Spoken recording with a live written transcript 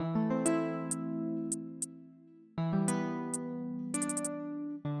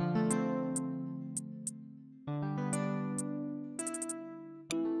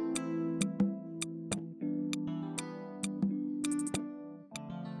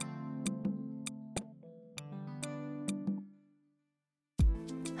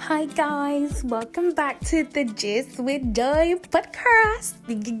Hi guys, welcome back to the Gist with Joy podcast.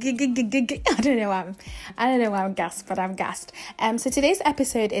 I don't know why I'm gassed, but I'm gassed. So today's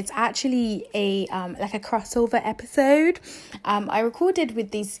episode is actually a like a crossover episode. I recorded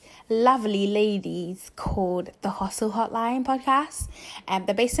with these lovely ladies called the Hustle Hotline podcast.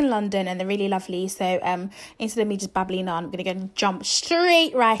 They're based in London and they're really lovely. So instead of me just babbling on, I'm gonna jump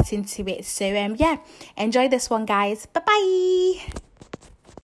straight right into it. So yeah, enjoy this one, guys. Bye bye.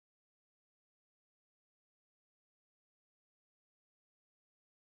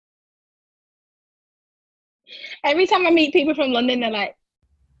 Every time I meet people from London, they're like,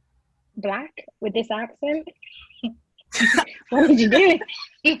 black with this accent? What did you do?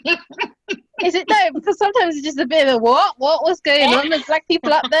 Is it no? Because sometimes it's just a bit of a what's going on? There's black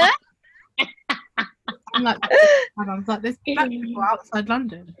people up there. I'm like, there's black people outside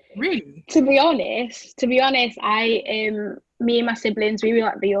London. Really? To be honest, me and my siblings, we were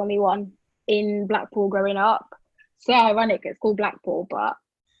like the only one in Blackpool growing up. So ironic, it's called Blackpool, but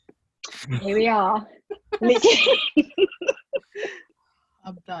here we are. Literally.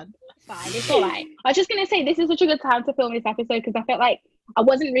 I'm done. Fine, it's all right. I was just gonna say this is such a good time to film this episode because I felt like I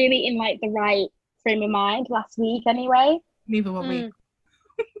wasn't really in like the right frame of mind last week anyway. Neither were we.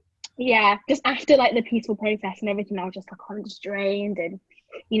 Yeah, just after like the peaceful protest and everything, I was just like, I'm just drained, and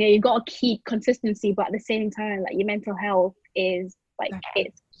you've got to keep consistency, but at the same time, like your mental health is like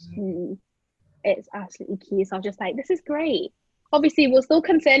it's key. It's absolutely key. So I was just like, this is great. Obviously, we're still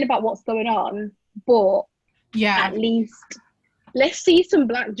concerned about what's going on, but Yeah, at least let's see some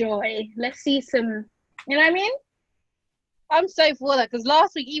black joy. Let's see some, you know what I mean? I'm so for that because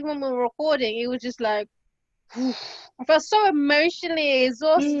last week, even when we were recording, it was just like I felt so emotionally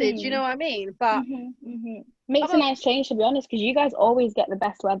exhausted. You know what I mean? But Makes a nice change, to be honest, because you guys always get the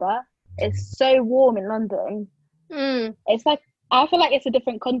best weather. It's so warm in London. It's like I feel like it's a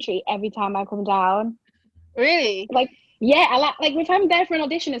different country every time I come down. Really? Like, yeah, I like if I'm there for an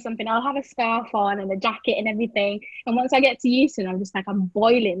audition or something, I'll have a scarf on and a jacket and everything. And once I get to Houston, I'm just like, I'm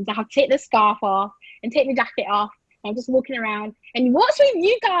boiling. So I have to take the scarf off and take the jacket off. I'm just walking around. And what's with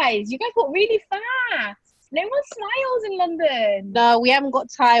you guys? You guys walk really fast. No one smiles in London. No, we haven't got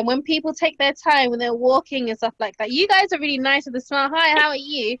time. When people take their time when they're walking and stuff like that, you guys are really nice with the smile. Hi, how are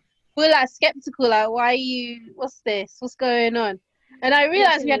you? We're like skeptical, like, why are you? What's this? What's going on? And I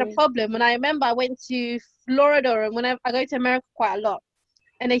realized we had a problem. And I remember I went to Florida, and whenever I go to America quite a lot,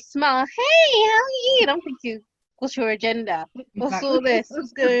 and they smile, hey, how are you? And I'm thinking, what's your agenda? What's all this?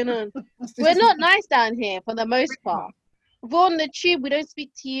 What's going on? We're not nice down here for the most part. If we're on the tube, we don't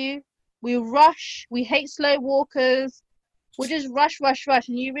speak to you. We rush. We hate slow walkers. We just rush,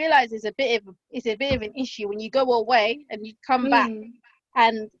 and you realize it's a bit of an issue when you go away and you come back.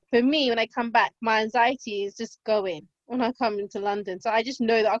 And for me, when I come back, my anxiety is just going when I come into London. So I just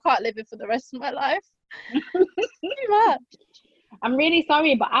know that I can't live it for the rest of my life. Too much. I'm really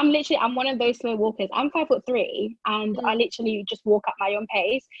sorry, but I'm one of those slow walkers. I'm 5'3", and I literally just walk at my own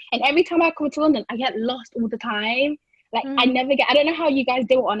pace. And every time I come to London, I get lost all the time. Like I don't know how you guys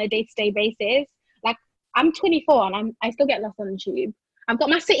do it on a day-to-day basis. Like I'm 24 and I still get lost on the tube. I've got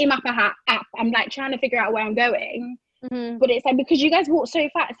my City Mapper app. I'm like trying to figure out where I'm going. But it's like, because you guys walk so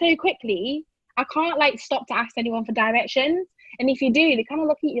fast, so quickly, I can't like stop to ask anyone for directions. And if you do, they kind of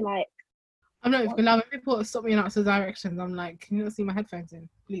look at you like, I'm not even when people stop me and ask for directions, I'm like, can you not see my headphones in,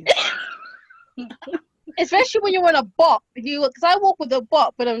 please? Especially when you're on a bop, because I walk with a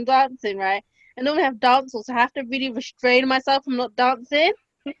bop when I'm dancing, right? And then we have dancers, so I have to really restrain myself from not dancing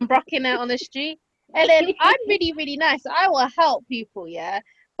and rocking out on the street. And then I'm really, really nice. I will help people, yeah.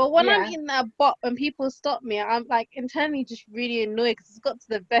 But when I'm in that bop and people stop me, I'm like internally just really annoyed because it's got to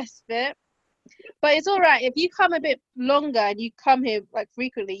the best bit. But it's all right. If you come a bit longer and you come here like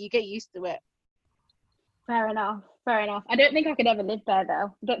frequently, you get used to it. Fair enough. I don't think I could ever live there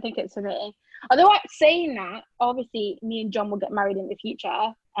though. I don't think it's for me. Although saying that, obviously me and John will get married in the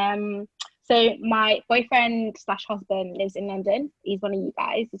future. So my boyfriend / husband lives in London. He's one of you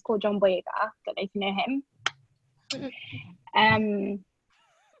guys. He's called John Boyega. Don't know if you know him.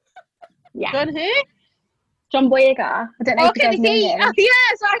 Yeah. John who? John Boyega. I don't know if you guys know him. Oh,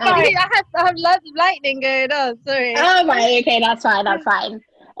 yes, I have lightning going on. Sorry. Oh right, okay, that's fine.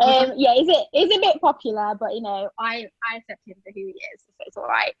 Yeah, is a bit popular, but I accept him for who he is, so it's all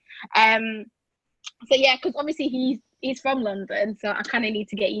right. So yeah, because obviously he's from London, so I kind of need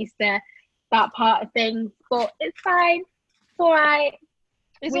to get used to that part of things, but it's fine. It's all right.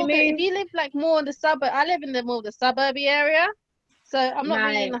 It's all good. If you live like more in the suburb, I live in more of the suburby area, so I'm not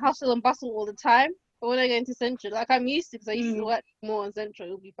really in the hustle and bustle all the time. But when I go into Central, like I'm used to, because I used to work more in Central,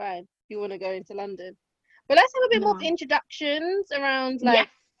 it'll be fine if you want to go into London. But let's have a bit more of introductions around like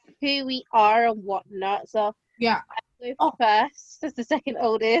who we are and whatnot. So Yeah. I go first as the second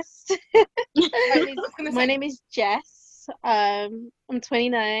oldest. My name is Jess. I'm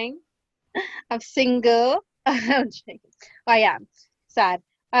 29. I'm single. I'm joking. I am sad.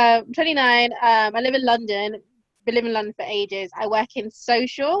 I'm 29. I live in London. Been living in London for ages. I work in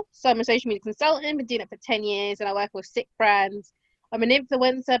social, so I'm a social media consultant. Been doing it for 10 years, and I work with sick brands. I'm an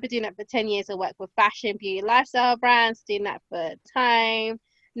influencer. Been doing it for 10 years. I work with fashion, beauty, lifestyle brands. Doing that for time.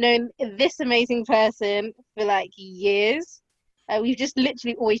 Known this amazing person for like years. We've just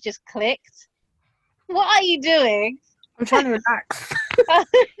literally always just clicked. What are you doing? I'm trying to relax.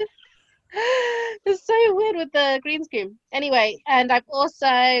 It's so weird with the green screen. Anyway, and I've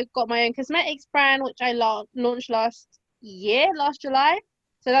also got my own cosmetics brand, which I launched last July.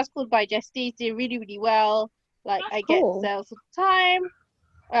 So that's called By Jesty. Doing really, really well. Like That's I cool. get sales all the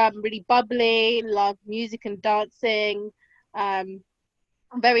time. Really bubbly, love music and dancing.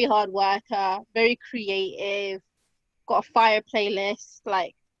 I'm very hard worker, very creative. Got a fire playlist,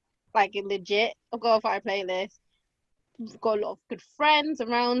 like legit. I've got a fire playlist. Got a lot of good friends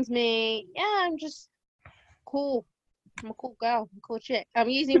around me. Yeah, I'm just cool. I'm a cool girl. I'm a cool chick. I'm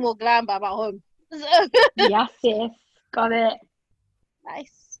using more glam, but I'm at home. Yes, sis. Got it.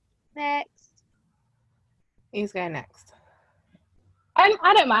 Nice. Next. Who's going next? I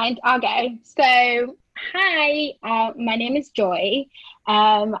don't mind. I'll go. So, hi. My name is Joy.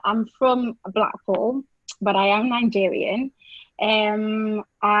 I'm from Blackpool, but I am Nigerian.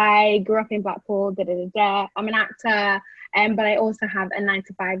 I grew up in Blackpool. I'm an actor, but I also have a 9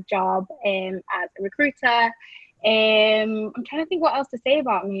 to 5 job as a recruiter. I'm trying to think what else to say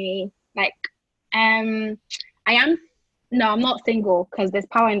about me. Like, I'm not single because there's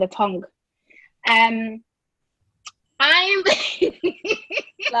power in the tongue. I'm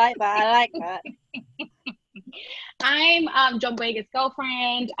Like that. I like that. I'm John Boyega's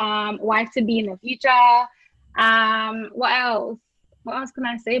girlfriend, wife to be in the future. What else? What else can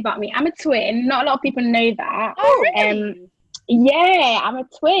I say about me? I'm a twin. Not a lot of people know that. Oh, really? Yeah, I'm a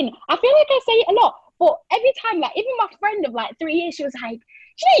twin. I feel like I say it a lot, but every time, like, even my friend of like 3 years, she was like,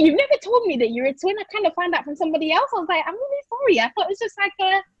 "Gee, you've never told me that you're a twin." I kind of found out from somebody else. I was like, "I'm really sorry. I thought it was just like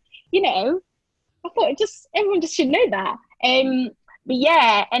I thought everyone just should know that." But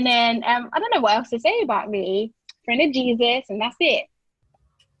yeah, and then I don't know what else to say about me. Friend of Jesus, and that's it.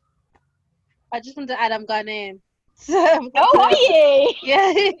 I just want to add I'm Ghanaian. Oh, are you?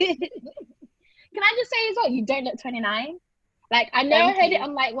 Yeah. Can I just say as well, you don't look 29. Like, I know I Thank heard you. it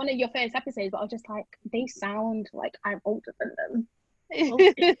on like one of your first episodes, but I was just like, they sound like I'm older than them.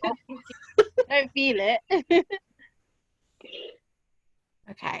 Don't feel it.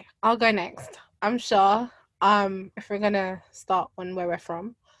 Okay, I'll go next. I'm sure. If we're gonna start on where we're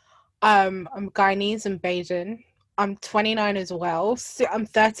from, I'm Guyanese and Bajan. I'm 29 as well. So I'm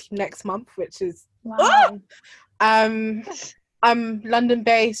 30 next month, which is Wow. I'm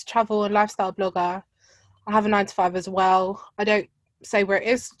London-based travel and lifestyle blogger. I have a 9 to 5 as well. I don't say where it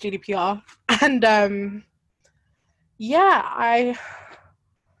is, GDPR. And yeah, I'm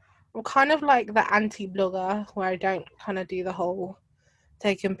kind of like the anti-blogger where I don't kind of do the whole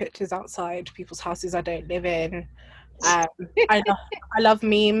taking pictures outside people's houses I don't live in. I love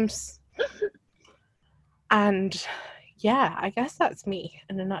memes. And yeah, I guess that's me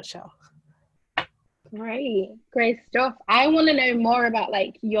in a nutshell. Great stuff. I want to know more about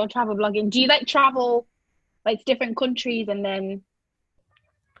like your travel blogging. Do you like travel like to different countries and then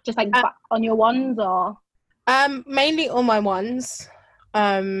just like back on your ones, or? Mainly on my ones.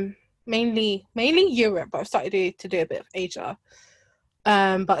 Mainly Europe, but I've started to do a bit of Asia.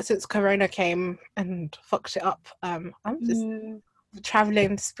 But since Corona came and fucked it up, I'm just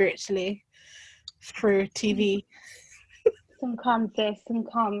traveling spiritually through TV. Some come, sis, some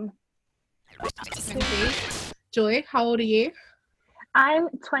come. Joy, how old are you? I'm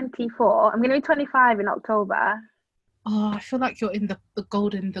 24. I'm going to be 25 in October. Oh, I feel like you're in the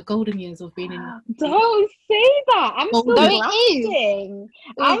golden years of being in. Don't say that. I'm still No, grafting.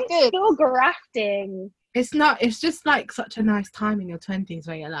 I'm still grafting. It's just like such a nice time in your 20s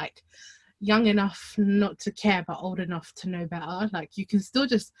where you're like young enough not to care but old enough to know better. Like you can still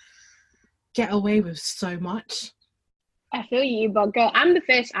just get away with so much. I feel you, but girl, I'm the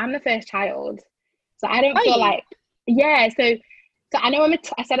first child, so I don't feel like, yeah. So I know I'm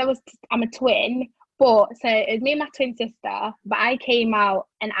a twin, but so it was me and my twin sister, but I came out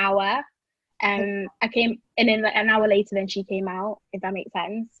an hour, I came, and then like, an hour later than she came out, if that makes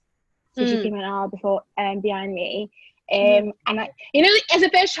sense. So she came an hour before, behind me. And I, as a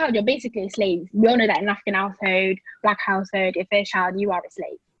first child, you're basically a slave. We all know that in African household, black household, your first child, you are a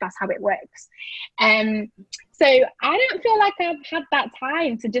slave. that's how it works. So I don't feel like I've had that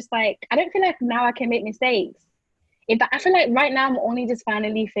time to just like, I don't feel like now I can make mistakes. I feel like right now I'm only just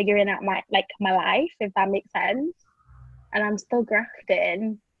finally figuring out my life, if that makes sense, and I'm still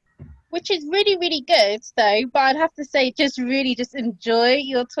grafting. Which is really, really good though. But I'd have to say, just really just enjoy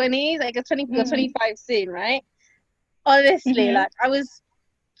your 20s. Like you're 25 soon, right? Honestly, like I was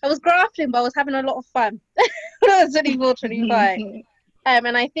grafting, but I was having a lot of fun when I was 24, 25.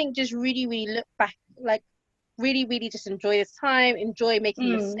 And I think just really, really look back, like really, really just enjoy this time, enjoy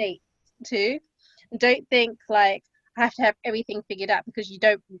making mistakes too. And don't think like I have to have everything figured out, because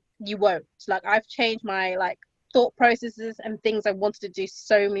you won't. Like I've changed my like thought processes and things I wanted to do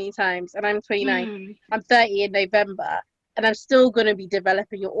so many times, and I'm 29. I'm 30 in November, and I'm still going to be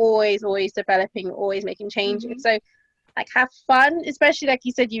developing. You're always developing, you're always making changes. So like have fun, especially like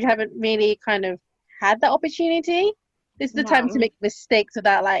you said, you haven't really kind of had that opportunity. This is the time to make mistakes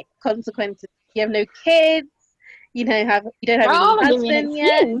without like consequences. You have no kids, you don't have any husband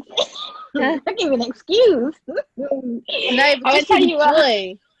yet. Don't give me an excuse. No, but just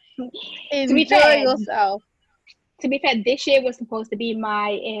enjoy yourself. To be fair, this year was supposed to be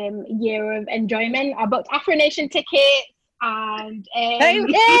my year of enjoyment. I booked Afro Nation tickets and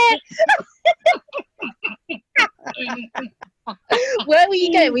where were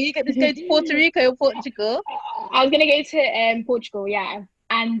you going? Were you going to go to Puerto Rico or Portugal? I was going to go to Portugal, yeah.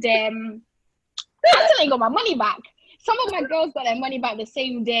 And I still ain't got my money back. Some of my girls got their money back the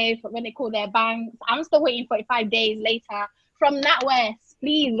same day when they called their banks. I'm still waiting 45 days later from NatWest.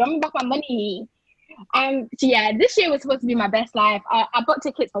 Please, run me back my money. So yeah, this year was supposed to be my best life. I bought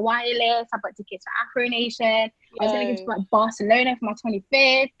tickets for Wireless. I bought tickets for Afro Nation. I was going to go to like Barcelona for my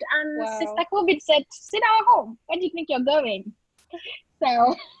 25th. And Sister COVID said, sit down at home. Where do you think you're going?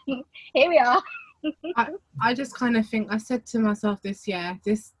 So here we are. I just kind of think, I said to myself this year,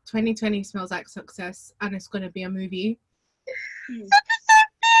 this 2020 smells like success, and it's going to be a movie.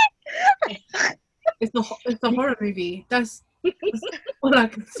 It's a horror movie. That's all I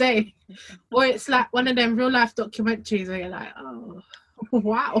can say. Or it's like one of them real life documentaries where you're like, oh,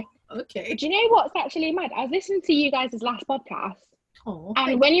 wow, okay. Do you know what's actually mad? I was listening to you guys' last podcast,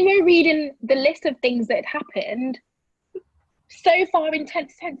 and when you were reading the list of things that had happened so far in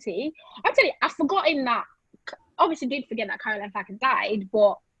 2020, I'm telling you, I've forgotten that. Obviously, did forget that Caroline Thacker died,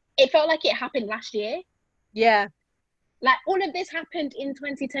 but it felt like it happened last year. Yeah. Like all of this happened in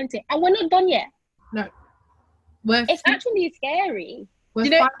 2020, and we're not done yet. No. It's actually scary. Do you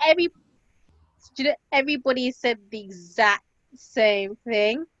know everybody said the exact same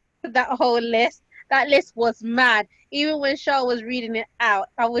thing? That whole list. That list was mad. Even when Charlotte was reading it out,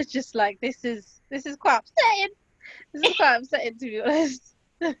 I was just like, this is quite upsetting. This is quite upsetting, to be honest.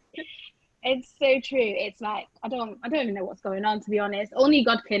 It's so true. It's like I don't even know what's going on, to be honest. Only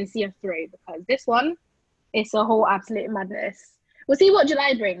God can see us through, because this one, it's a whole absolute madness. We'll see what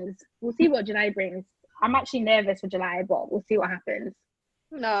July brings. I'm actually nervous for July, but we'll see what happens.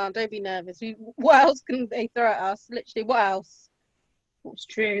 No, don't be nervous. What else can they throw at us? Literally, what else? It's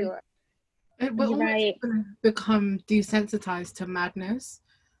true. We're right. Gonna become desensitized to madness.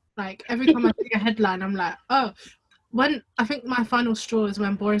 Like every time I see a headline, I'm like, oh. When I think my final straw is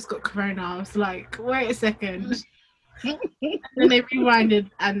when Boris got corona, I was like, wait a second. And then they rewinded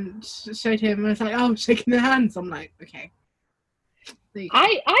and showed him. I was like, oh, shaking their hands. I'm like, okay.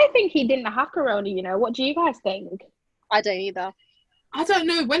 I think he didn't have corona, you know. What do you guys think? I don't either. I don't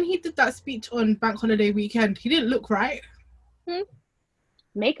know. When he did that speech on Bank Holiday weekend, he didn't look right.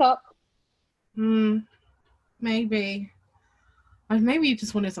 Makeup. Maybe. Maybe he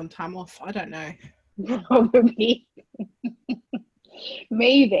just wanted some time off. I don't know. Probably.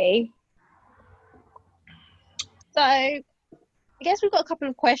 Maybe. So I guess we've got a couple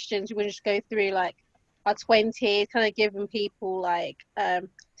of questions. We'll just go through like our 20s, kind of giving people like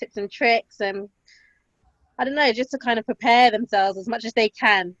tips and tricks, and I don't know, just to kind of prepare themselves as much as they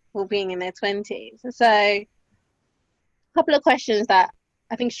can for being in their 20s. So a couple of questions that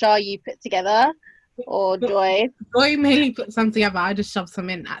I think Shah you put together, or Joy. Joy mainly put some together. I just shoved some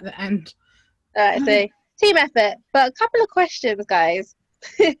in at the end. Alright, so team effort, but a couple of questions, guys.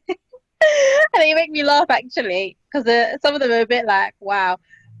 And they make me laugh actually, because some of them are a bit like, wow.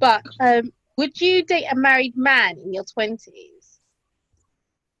 But would you date a married man in your 20s?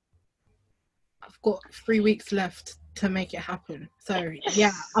 I've got 3 weeks left to make it happen, so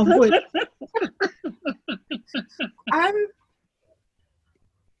yeah, I would.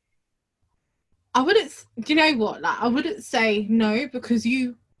 I wouldn't. Do you know what? Like, I wouldn't say no, because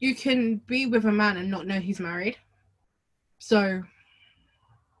you can be with a man and not know he's married. So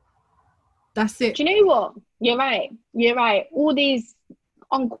that's it. Do you know what? You're right. All these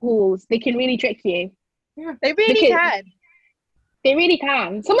uncles, they can really trick you. Yeah. They really Because- can. They really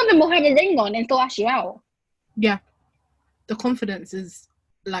can. Some of them will have a ring on and still ask you out. Yeah. The confidence is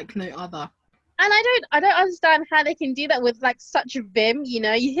like no other. And I don't understand how they can do that with like such vim. You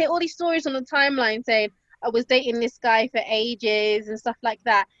know, you hear all these stories on the timeline saying I was dating this guy for ages and stuff like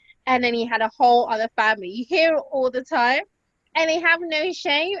that, and then he had a whole other family. You hear it all the time, and they have no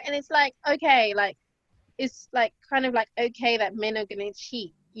shame. And it's like, okay, like it's like kind of like okay that men are gonna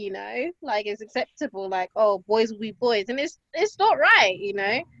cheat. You know, like it's acceptable. Like, oh, boys will be boys, and it's not right. You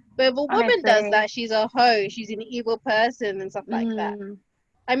know, but if a woman does Honestly. that, she's a hoe. She's an evil person and stuff like that.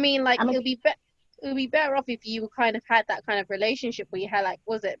 I mean, like, it'll be better off if you kind of had that kind of relationship where you had, like,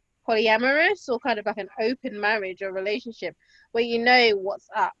 was it polyamorous or kind of like an open marriage or relationship where you know what's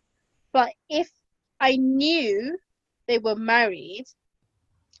up. But if I knew they were married,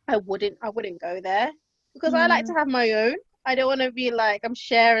 I wouldn't go there because I like to have my own. I don't want to be like I'm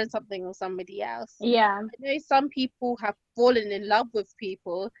sharing something with somebody else. Yeah. I know some people have fallen in love with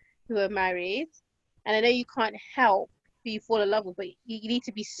people who are married, and I know you can't help who you fall in love with, but you need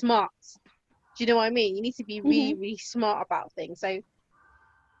to be smart. Do you know what I mean? You need to be really, really smart about things. So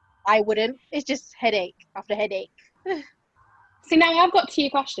I wouldn't. It's just headache after headache. See, now I've got 2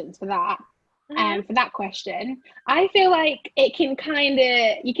 questions for that. For that question, I feel like it can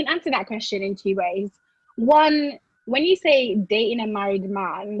you can answer that question in 2 ways. One, when you say dating a married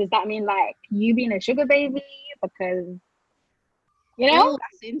man, does that mean like you being a sugar baby? Because, you know, Ooh,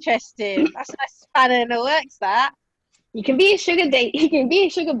 that's interesting. That's a nice spanner in the works, that. you can be a sugar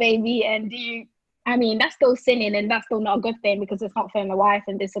baby and I mean, that's still sinning and that's still not a good thing because it's not fair on the wife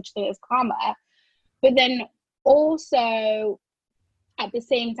and there's such thing as karma. But then also at the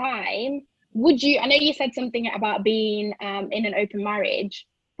same time, I know you said something about being in an open marriage.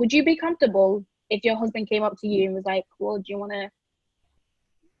 Would you be comfortable if your husband came up to you and was like, well, do you want to?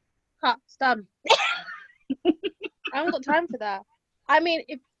 It's done. I haven't got time for that. I mean,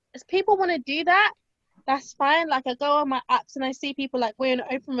 if people want to do that, that's fine. Like, I go on my apps and I see people like, we're in an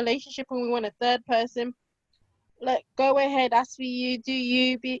open relationship and we want a third person. Like, go ahead, that's for you. Do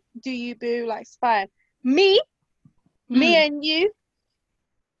you boo? Like, it's fine. Me and you,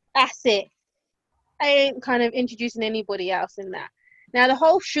 that's it. I ain't kind of introducing anybody else in that. Now, the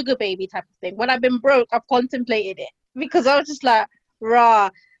whole sugar baby type of thing, when I've been broke, I've contemplated it because I was just like, rah,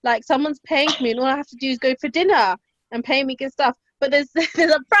 like someone's paying for me and all I have to do is go for dinner and pay me good stuff. But there's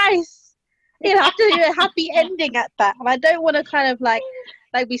a price. You have to do a happy ending at that. And I don't want to kind of like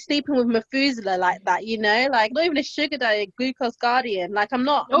be sleeping with Methuselah like that, you know? Like, not even a sugar daddy, a glucose guardian. Like, I'm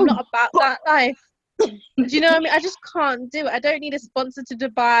not about that life. Do you know what I mean? I just can't do it. I don't need a sponsor to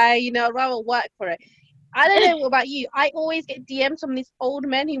Dubai, you know, I'd rather work for it. I don't know about you. I always get DMs from these old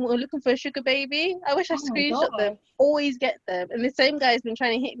men who are looking for a sugar baby. I wish I screenshot them. Always get them. And the same guy's been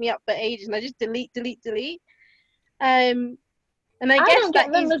trying to hit me up for ages and I just delete. And I guess don't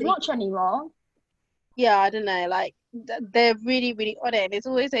get them as much anymore. Yeah, I don't know. Like, they're really, really on it. There's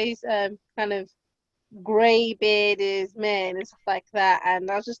always these kind of grey bearded men and stuff like that.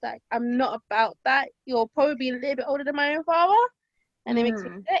 And I was just like, I'm not about that. You're probably a little bit older than my own father. And it makes me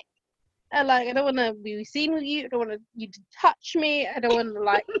sick. And like, I don't want to be seen with you. I don't want you to touch me. I don't want to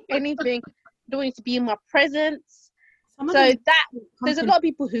like anything. I don't want you to be in my presence. There's a lot of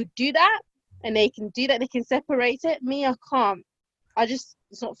people who do that and they can do that. They can separate it. Me, I can't. It's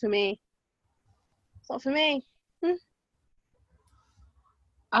not for me. It's not for me.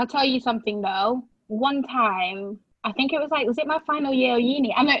 I'll tell you something though. One time, I think it was it my final year of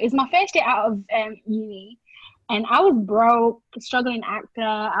uni? I know it was my first year out of uni, and I was broke, struggling actor.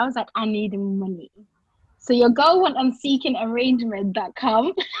 I was like, I need money. So your girl went on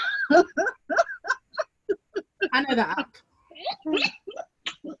seekingarrangement.com. I know that app.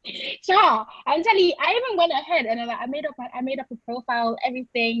 Sure, I'm telling you, I even went ahead and I made up a profile,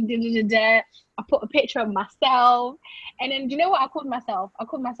 everything. I put a picture of myself, and then do you know what I called myself? I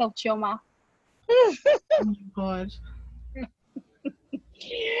called myself Chioma. Oh my god.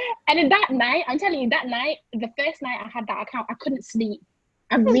 And then that night, I'm telling you, the first night I had that account, I couldn't sleep.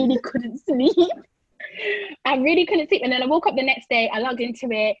 I really couldn't sleep. And then I woke up the next day, I logged into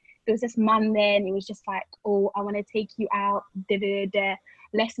it. There was this man there, and he was just like, oh, I want to take you out.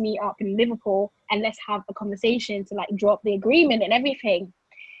 Let's meet up in Liverpool and let's have a conversation to like drop the agreement and everything.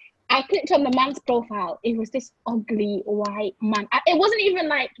 I clicked on the man's profile. It was this ugly white man. It wasn't even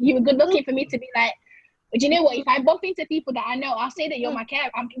like you were good looking for me to be like, but you know what? If I bump into people that I know, I'll say that you're my carer.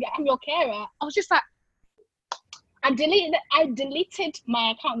 I'm your carer. I was just like, I deleted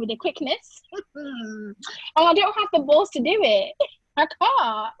my account with a quickness. And I don't have the balls to do it. I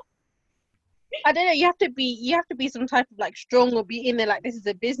can't. I don't know. You have to be some type of like strong or be in there like this is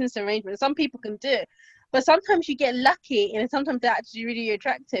a business arrangement. Some people can do it, but sometimes you get lucky, and sometimes they're actually really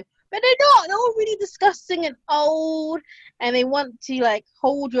attractive. But they're not. They're all really disgusting and old, and they want to like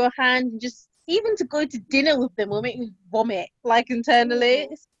hold your hand and just even to go to dinner with them will make me vomit like internally.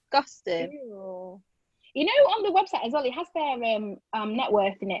 It's disgusting. Ew. You know, on the website as well, it has their net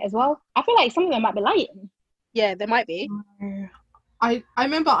worth in it as well. I feel like some of them might be lying. Yeah, there might be. I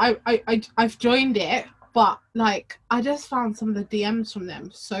remember I've joined it, but like I just found some of the DMs from them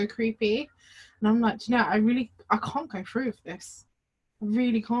so creepy, and I'm like, do you know, I can't go through with this. I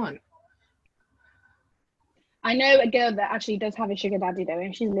really can't. I know a girl that actually does have a sugar daddy though,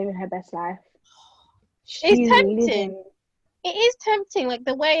 and she's living her best life. It's tempting. It is tempting, like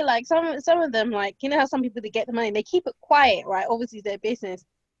the way, like some of them, like you know how some people they get the money, they keep it quiet, right? Obviously, it's their business.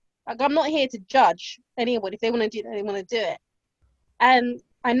 Like I'm not here to judge anyone. If they want to do that, they want to do it. And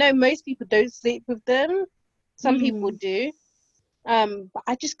I know most people don't sleep with them. Some people do. But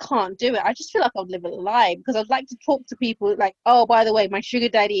I just can't do it. I just feel like I'd live a lie because I'd like to talk to people like, oh, by the way, my sugar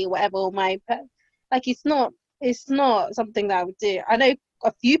daddy or whatever, or my pet. Like it's not something that I would do. I know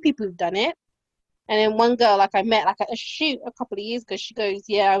a few people who've done it. And then one girl, like I met, like at a shoot a couple of years ago, she goes,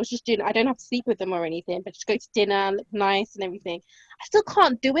 yeah, I was just doing, I don't have to sleep with them or anything, but just go to dinner, look nice and everything. I still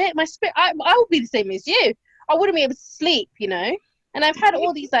can't do it. My spirit, I would be the same as you. I wouldn't be able to sleep, you know? And I've had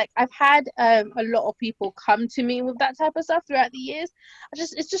all these, like, I've had a lot of people come to me with that type of stuff throughout the years.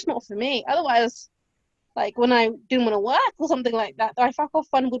 It's just not for me. Otherwise, like when I didn't want to work or something like that, my fuck off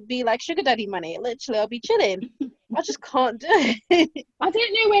fun would be like sugar daddy money. Literally, I'll be chilling. I just can't do it. I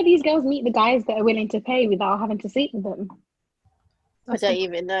don't know where these girls meet the guys that are willing to pay without having to sleep with them. I don't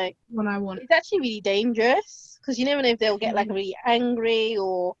even know. What I want. It's actually really dangerous because you never know if they'll get like really angry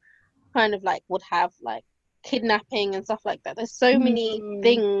or kind of like would have like kidnapping and stuff like that. There's so many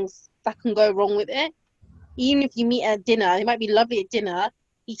things that can go wrong with it. Even if you meet at dinner, it might be lovely at dinner.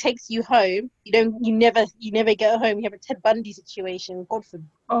 He takes you home. You never get home. You have a Ted Bundy situation. God forbid.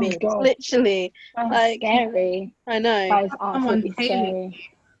 Oh God. Literally. That's like scary. I know. That is absolutely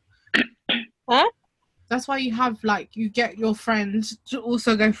scary. Huh? That's why you have like you get your friends to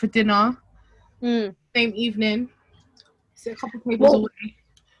also go for dinner. Same evening. Sit a couple tables away.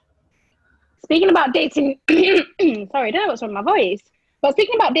 Speaking about dates in sorry, I don't know what's wrong with my voice. But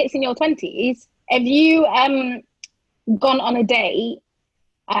speaking about dates in your 20s, have you gone on a date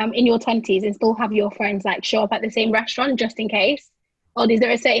in your 20s and still have your friends like show up at the same restaurant just in case? Or is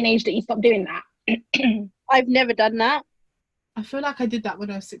there a certain age that you stop doing that? I've never done that. I feel like I did that when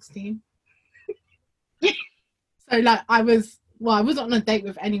I was 16. So like I wasn't on a date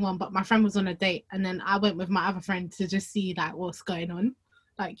with anyone, but my friend was on a date, and then I went with my other friend to just see like what's going on.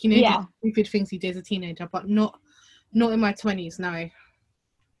 Like, you know, just stupid things you did as a teenager, but not in my 20s, no.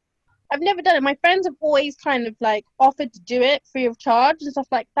 I've never done it. My friends have always kind of like offered to do it free of charge and stuff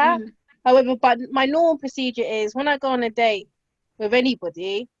like that. However, but my normal procedure is when I go on a date with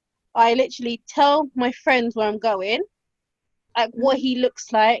anybody, I literally tell my friends where I'm going, like what he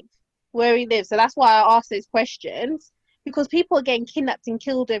looks like, where he lives. So that's why I ask those questions, because people are getting kidnapped and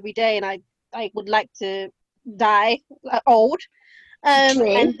killed every day, and I would like to die old. And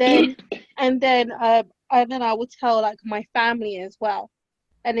then I would tell like my family as well,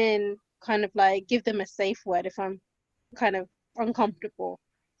 and then kind of like give them a safe word if I'm kind of uncomfortable.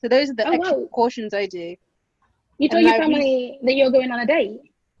 So those are the extra precautions I do. You tell your family that you're going on a date?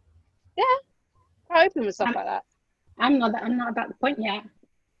 Yeah, I open with stuff like that. I'm not at that point yet.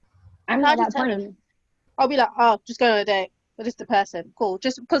 I'm not at that point. I'll be like, oh, just going on a date with this the person. Cool.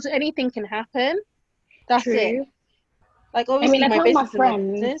 Just because anything can happen. That's it. Like obviously, I my tell my business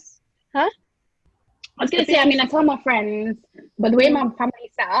friends. Huh? I was gonna say, I tell my friends, but the way my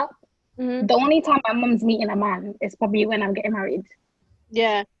family's set up, the only time my mum's meeting a man is probably when I'm getting married.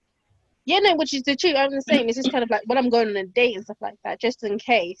 Yeah, no, which is the truth. I'm the same. It's just kind of like when I'm going on a date and stuff like that, just in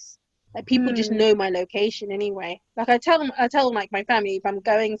case. Like people just know my location anyway. Like I tell them like my family if I'm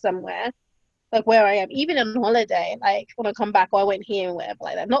going somewhere, like where I am, even on holiday, like when I come back, or I went here and whatever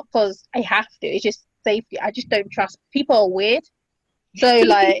like that. Not because I have to. It's just safety. I just don't trust. People are weird. So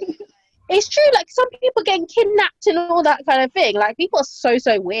like, it's true. Like some people getting kidnapped and all that kind of thing. Like people are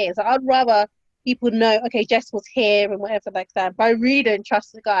so weird. So I'd rather people know, okay, Jess was here and whatever like that. But I really don't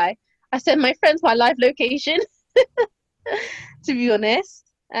trust the guy. I send my friends my live location, to be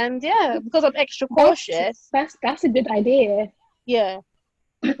honest. And yeah, because I'm extra cautious. That's a good idea. Yeah,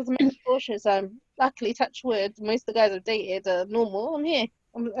 because I'm extra cautious. Luckily, touch wood, most of the guys I've dated are normal. I'm here,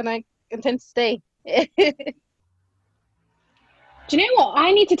 and I intend to stay. Do you know what?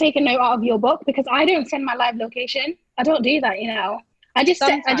 I need to take a note out of your book because I don't send my live location. I don't do that, you know. I just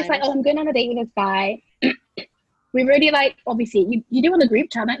like, Sometimes. oh, I'm going on a date with this guy. We've already like, obviously, you do on the group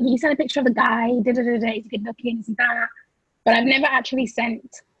chat, like, you send a picture of the guy, he's good looking, this and that. But I've never actually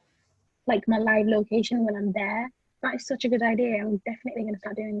sent like my live location when I'm there. That is such a good idea. I'm definitely going to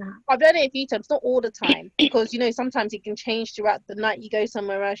start doing that. I've done it a few times, not all the time, because sometimes it can change throughout the night. You go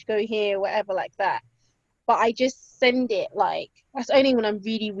somewhere else, you go here, whatever, like that. But I just send it like that's only when I'm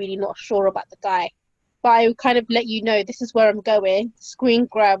really, really not sure about the guy. But I kind of let you know this is where I'm going, screen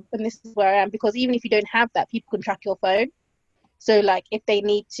grab, and this is where I am. Because even if you don't have that, people can track your phone. So like if they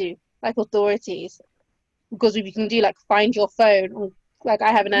need to, like authorities, because we can do like find your phone, or, like I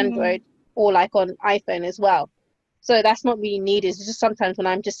have an Android or like on iPhone as well. So that's not really needed. It's just sometimes when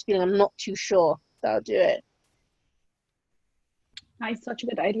I'm just feeling I'm not too sure, that I'll do it. That is such a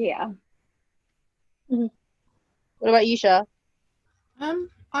good idea. What about you, Shah? I'm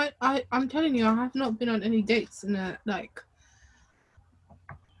telling you, I have not been on any dates in a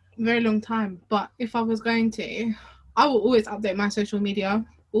very long time. But if I was going to, I will always update my social media.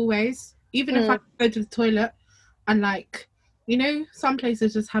 Always, even if I go to the toilet and some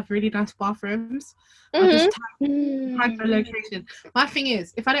places just have really nice bathrooms. I just type the location. My thing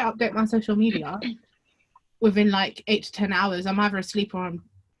is, if I don't update my social media within like 8 to 10 hours, I'm either asleep or I'm,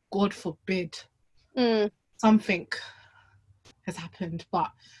 God forbid, something has happened. But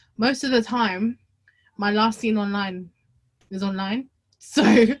most of the time, my last scene online is online. So,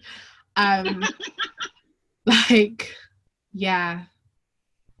 yeah.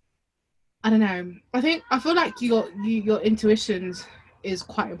 I don't know. I feel like your intuition is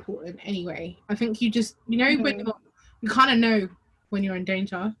quite important anyway. I think you just when you kind of know when you're in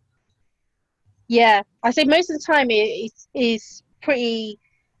danger. Yeah, I say most of the time it is pretty.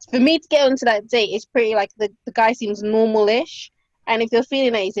 For me to get onto that date, it's pretty like the guy seems normal-ish, and if you're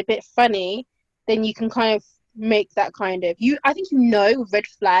feeling that he's a bit funny, then you can kind of make that kind of I think red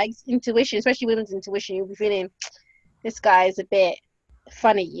flags, intuition, especially women's intuition. You'll be feeling this guy is a bit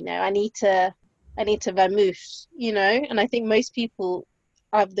funny, I need to vamoose, and I think most people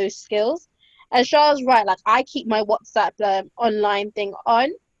have those skills. And Shah's right, like I keep my WhatsApp online thing on,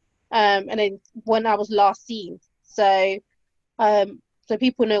 and then when I was last seen, so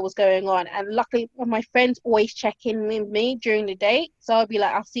people know what's going on. And luckily my friends always check in with me during the date, so I'll be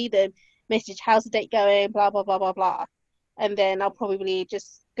like, I'll see them message, how's the date going, blah blah blah blah blah, and then I'll probably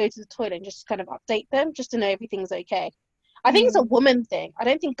just go to the toilet and just kind of update them just to know everything's okay. I think it's a woman thing. I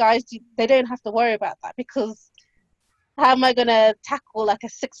don't think guys they don't have to worry about that, because how am I gonna tackle like a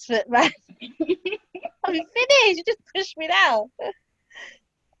 6 foot man? I'm finished. You just push me down.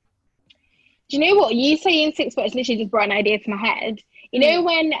 Do you know what? You saying 6 foot has literally just brought an idea to my head.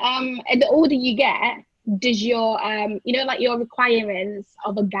 When the older you get, does your like your requirements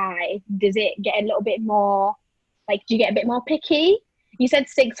of a guy, does it get a little bit more, like, do you get a bit more picky? You said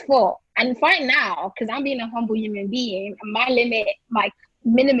 6 foot, and right now, because I'm being a humble human being, my limit, like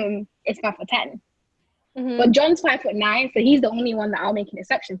minimum, is 5'10". But John's 5'9", so he's the only one that I'll make an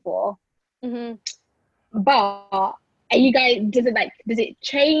exception for. But are you guys? Does it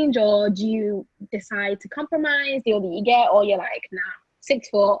change, or do you decide to compromise the older you get, or you're like, nah, 6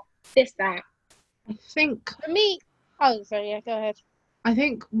 foot, this, that? I think for me, oh sorry, yeah, go ahead. I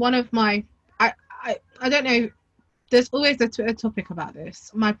think one of my I don't know, there's always a Twitter topic about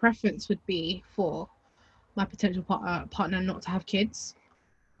this. My preference would be for my potential partner not to have kids,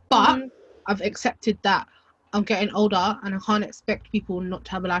 but I've accepted that I'm getting older and I can't expect people not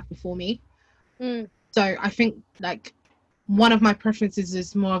to have a life before me. So I think like one of my preferences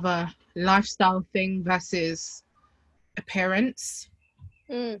is more of a lifestyle thing versus appearance,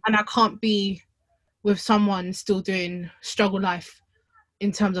 and I can't be with someone still doing struggle life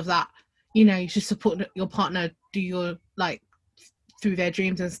in terms of that. You should support your partner, do your through their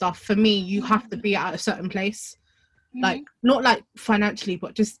dreams and stuff. For me, you have to be at a certain place, like not like financially,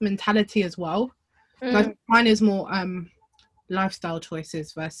 but just mentality as well. Like mine is more lifestyle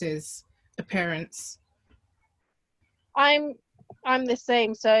choices versus appearance. I'm the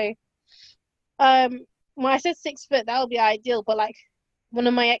same. So when I said 6 foot, that would be ideal, but like one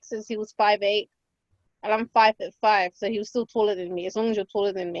of my exes, he was 5'8", and I'm 5'5", so he was still taller than me. As long as you're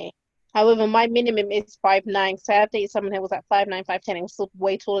taller than me. However, my minimum is 5'9", so I've dated someone who was at 5'9", 5'10", and was still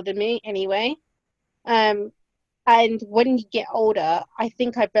way taller than me anyway. And when you get older, I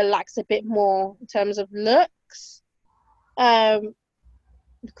think I relax a bit more in terms of looks.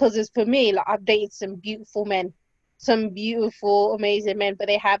 Because it's, for me, like I've dated some beautiful men, some beautiful, amazing men, but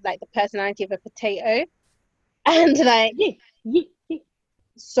they have like the personality of a potato, and like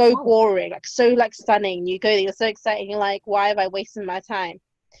so boring, like so like stunning. You go there, you're so excited, you're like, why have I wasted my time?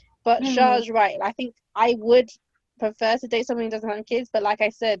 But Shah's right. I think I would prefer to date someone who doesn't have kids, but like I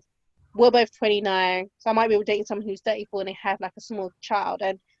said, we're both 29, so I might be able to date someone who's 34 and they have like a small child,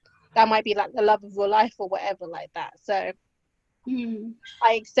 and that might be like the love of your life or whatever like that. So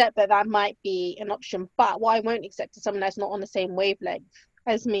I accept that might be an option, but what I won't accept is someone that's not on the same wavelength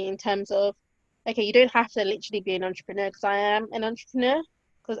as me in terms of, okay, you don't have to literally be an entrepreneur, because I am an entrepreneur,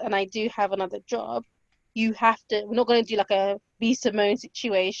 and I do have another job. You have to, we're not going to do like a B. Simone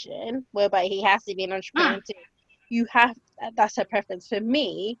situation whereby he has to be an entrepreneur too. You have, that's her preference. For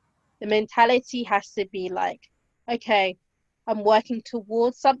me, the mentality has to be like, okay, I'm working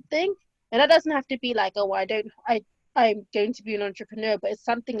towards something. And that doesn't have to be like, oh, I'm going to be an entrepreneur, but it's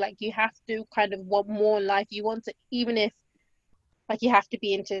something like you have to kind of want more in life. You want to, even if like you have to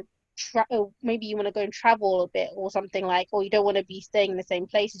be into maybe you want to go and travel a bit or something, like, or you don't want to be staying in the same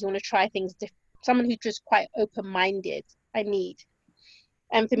places, you want to try things different. Someone who's just quite open-minded, I need.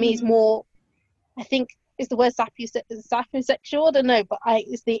 And for me, it's more, I think, is the word sapiosexual? I don't know, but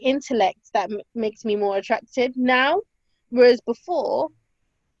it's the intellect that makes me more attracted now. Whereas before,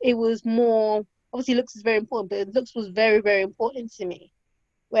 it was more, obviously looks is very important, but looks was very, very important to me.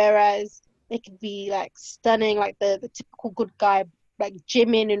 Whereas it could be like stunning, like the typical good guy, like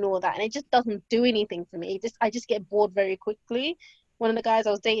gymming and all that, and it just doesn't do anything for me. I just get bored very quickly. One of the guys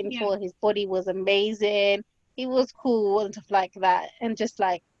I was dating for, his body was amazing. He was cool and stuff like that, and just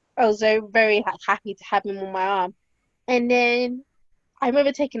like I was very, very happy to have him on my arm. And then I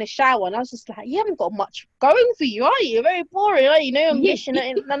remember taking a shower, and I was just like, "You haven't got much going for you, are you? You're very boring, are you? No ambition,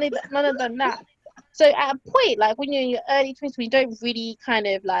 none of that." So at a point, like when you're in your early 20s, when you don't really kind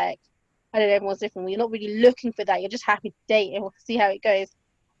of like, I don't know, everyone's different. When you're not really looking for that, you're just happy to date and see how it goes.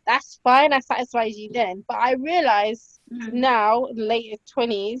 That's fine. That satisfies you then. But I realize now, in the later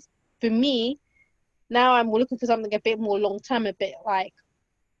 20s, for me, now I'm looking for something a bit more long term, a bit like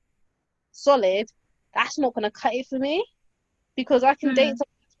solid. That's not going to cut it for me, because I can date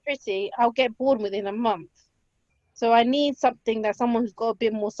someone who's pretty. I'll get bored within a month. So I need something that someone who's got a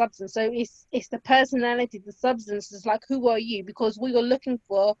bit more substance. So it's the personality, the substance. Is like, who are you? Because what you're looking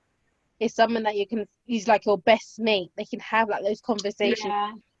for is someone that he's like your best mate. They can have like those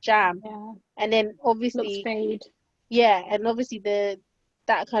conversations, jam. Yeah. And then obviously, and obviously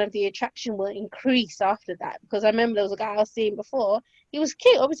that kind of the attraction will increase after that. Because I remember there was a guy I was seeing before. He was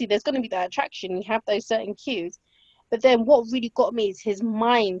cute. Obviously, there's going to be that attraction. You have those certain cues. But then what really got me is his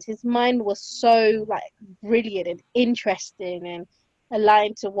mind. His mind was so like brilliant and interesting and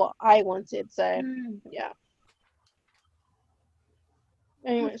aligned to what I wanted. So yeah.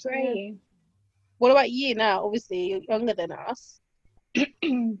 Anyway, so what about you now? Obviously, you're younger than us.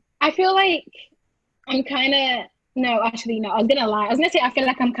 I feel like I'm kind of, no, actually, no, I was going to lie. I was going to say I feel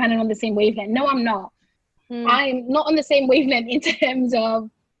like I'm kind of on the same wavelength. No, I'm not. I'm not on the same wavelength in terms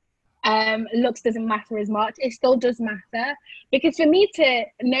of looks doesn't matter as much. It still does matter, because for me to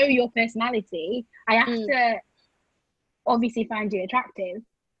know your personality, I have to obviously find you attractive.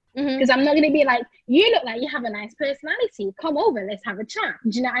 Because I'm not going to be like, you look like you have a nice personality, come over, let's have a chat.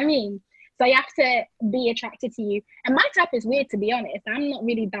 Do you know what I mean? So I have to be attracted to you. And my type is weird, to be honest. I'm not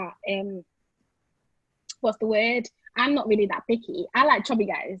really that what's the word, I'm not really that picky. I like chubby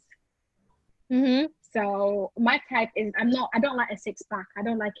guys. So my type is, I don't like a six-pack. I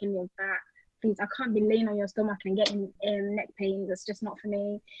don't like any of that. Please, I can't be laying on your stomach and getting neck pains. It's just not for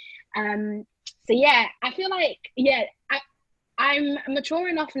me. So yeah, I feel like, I'm mature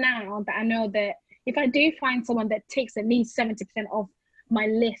enough now that I know that if I do find someone that takes at least 70% of my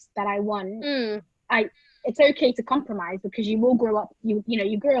list that I want, it's okay to compromise, because you will grow up,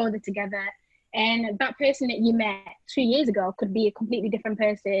 you grow older together, and that person that you met 2 years ago could be a completely different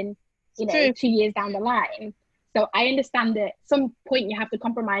person, 2 years down the line. So I understand that at some point you have to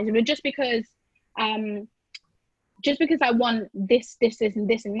compromise, but just because I want this and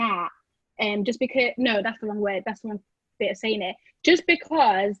this and that, just because, no, that's the wrong word, that's the wrong bit of saying it. Just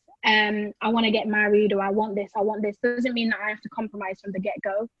because I want to get married, or I want this, doesn't mean that I have to compromise from the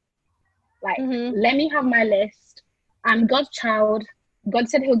get-go. Like, let me have my list. I'm God's child. God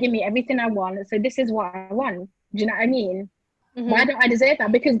said he'll give me everything I want, so this is what I want. Do you know what I mean? Why don't I deserve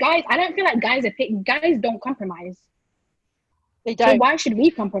that? Because guys, I don't feel like guys don't compromise. They don't. So why should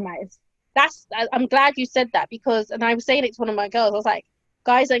we compromise? I'm glad you said that, because, and I was saying it to one of my girls, I was like,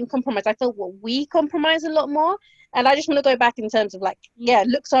 guys don't compromise. I feel we compromise a lot more. And I just want to go back in terms of like,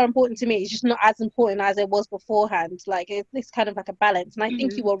 looks are important to me. It's just not as important as it was beforehand. Like, it's kind of like a balance. And I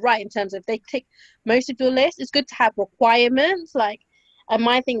think you were right in terms of, if they tick most of your list, it's good to have requirements. Like, and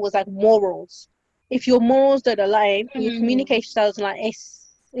my thing was like morals. If your morals don't align, your communication styles are like,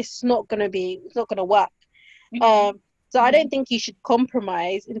 it's not going to work. So I don't think you should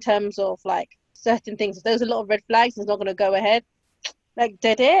compromise in terms of like certain things. If there's a lot of red flags, it's not going to go ahead. Like,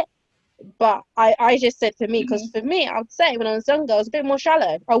 did it? But I just said for me, because for me, I would say when I was younger, I was a bit more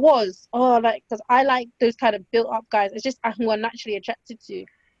shallow. I was. Because I like those kind of built up guys. It's just who I'm naturally attracted to.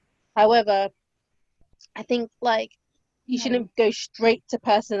 However, I think, like, you shouldn't go straight to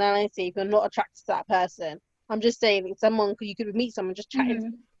personality if you're not attracted to that person. I'm just saying, you could meet someone just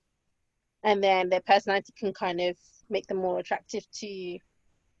chatting, and then their personality can kind of make them more attractive to you.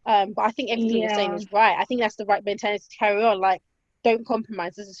 But I think everything you're saying is right. I think that's the right mentality to carry on. Like, don't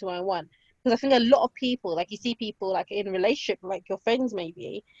compromise. This is who I want. Because I think a lot of people, like, you see people like in a relationship, like your friends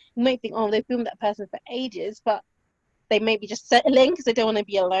maybe, you might think, oh, they've been with that person for ages, but they may be just settling because they don't want to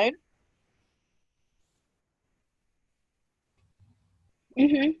be alone.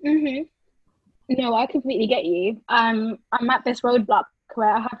 No, I completely get you. I'm at this roadblock where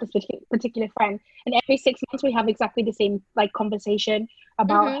I have this particular friend, and every 6 months we have exactly the same like conversation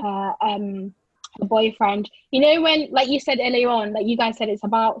about her boyfriend. You know, when, like you said earlier on, like you guys said, it's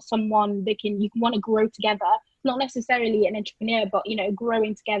about someone you can want to grow together, not necessarily an entrepreneur, but, you know,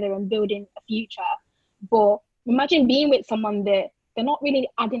 growing together and building a future. But imagine being with someone that they're not really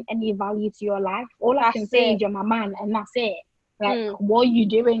adding any value to your life. All I can say is you're my man, and that's it. Like, what are you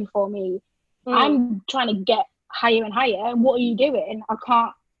doing for me? I'm trying to get higher and higher. What are you doing? I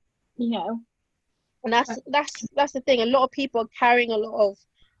can't, you know. And that's the thing. A lot of people are carrying a lot of,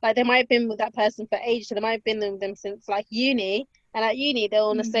 like, they might have been with that person for ages, so they might have been with them since like uni, and at uni they're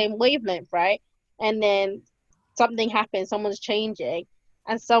on the same wavelength, right? And then something happens, someone's changing,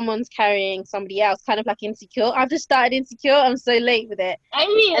 and someone's carrying somebody else, kind of like Insecure. I've just started Insecure. I'm so late with it.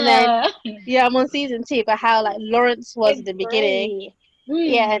 And then I'm on season 2, but how like Lawrence was at the beginning.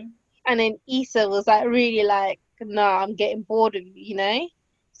 And then Issa was like really like, no, I'm getting bored of you, you know?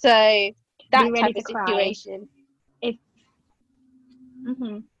 So that type of situation.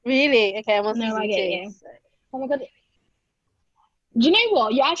 Really? Okay, I'm on season 2. You. So. Oh my god. Do you know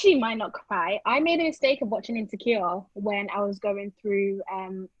what? You actually might not cry. I made a mistake of watching Insecure when I was going through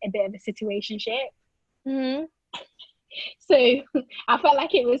a bit of a situationship. So I felt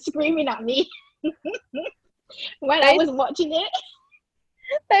like it was screaming at me when I was watching it.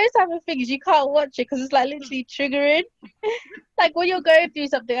 Those type of things, you can't watch it because it's like literally triggering. Like when you're going through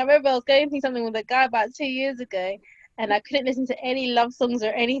something, I remember I was going through something with a guy about 2 years ago, and I couldn't listen to any love songs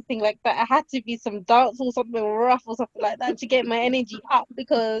or anything like that. I had to be some dance or something rough or something like that to get my energy up,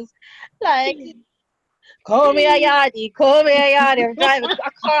 because like, call me a yardie, I'm driving. I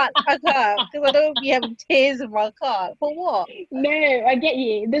can't because I don't be having tears in my car. For what? No, I get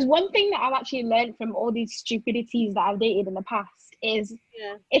you. There's one thing that I've actually learned from all these stupidities that I've dated in the past is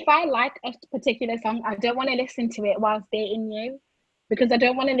if I like a particular song, I don't want to listen to it whilst dating you, because I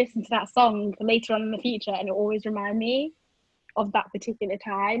don't want to listen to that song later on in the future and it always remind me of that particular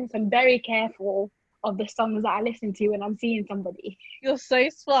time. So I'm very careful of the songs that I listen to when I'm seeing somebody. You're so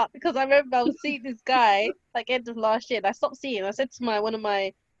smart, because I remember I was seeing this guy like end of last year, and I stopped seeing him. I said to one of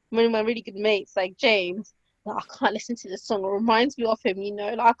my really good mates, like James, like, I can't listen to this song. It reminds me of him, you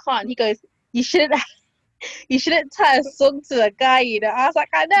know. Like, I can't. He goes, you shouldn't tie a song to a guy, you know. I was like,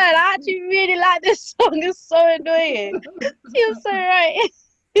 I know, and I actually really like this song. It's so annoying. You're so right.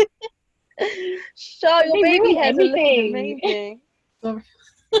 Show your baby head amazing.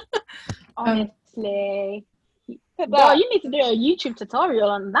 Honestly. Girl, you need to do a YouTube tutorial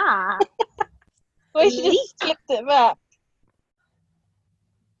on that. Well, she just flipped it back.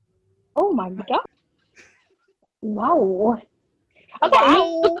 Oh my god. Wow.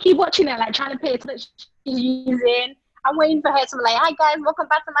 Okay, keep watching it, like trying to pay attention she's using. I'm waiting for her to be like, hi guys, welcome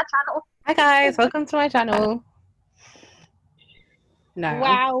back to my channel. Hi guys, welcome to my channel. No.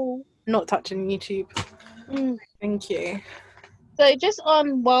 Wow. Not touching YouTube. Thank you. So just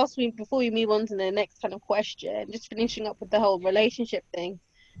before we move on to the next kind of question, just finishing up with the whole relationship thing.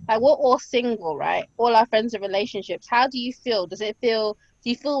 Like, we're all single, right? All our friends are relationships. How do you feel? Do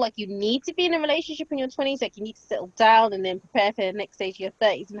you feel like you need to be in a relationship in your 20s? Like you need to settle down and then prepare for the next stage of your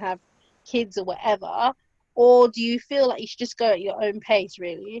 30s and have kids or whatever? Or do you feel like you should just go at your own pace,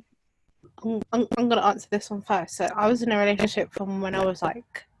 really? I'm going to answer this one first. So I was in a relationship from when I was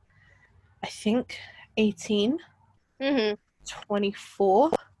like, I think 18,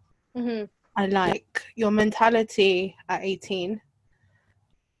 24. I like your mentality at 18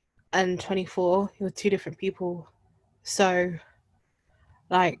 and 24, you're two different people. So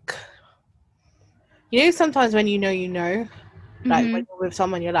like, you know, sometimes when you know, like when you're with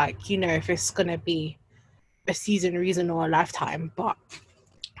someone, you're like, you know, if it's gonna be a season, reason, or a lifetime. But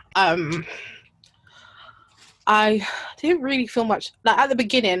I didn't really feel much, like at the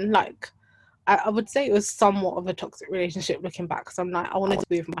beginning, like I would say it was somewhat of a toxic relationship looking back, because I'm like, I wanted to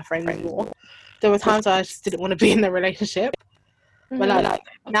be with my friends more. There were times where I just didn't want to be in the relationship. But like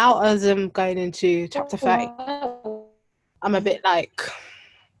now, as I'm going into chapter 30, I'm a bit like,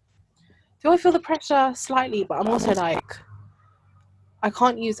 do I feel the pressure? Slightly, but I'm also like, I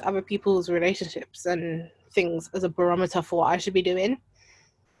can't use other people's relationships and things as a barometer for what I should be doing.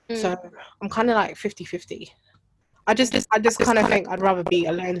 So I'm kind of like 50-50. I just kind of think I'd rather be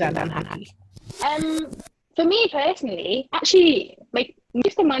alone than unhappy. For me personally, actually, like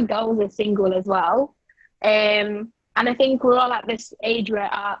most of my girls are single as well. And I think we're all at this age where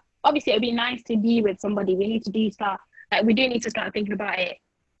obviously it'd be nice to be with somebody. We need to do stuff. Like we do need to start thinking about it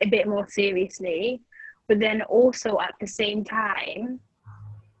a bit more seriously. But then also at the same time,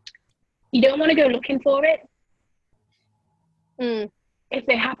 you don't want to go looking for it. If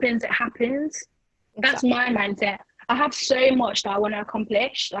it happens, it happens. That's my mindset. I have so much that I want to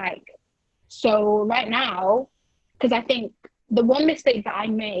accomplish. Like, so right now, because I think the one mistake that I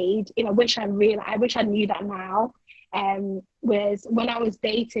made, I wish I knew that now, was when I was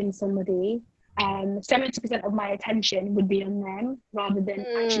dating somebody, 70% of my attention would be on them rather than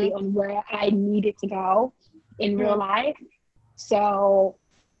actually on where I needed to go in real life. So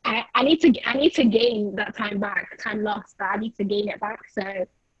I need to gain that time back, time lost. I need to gain it back. So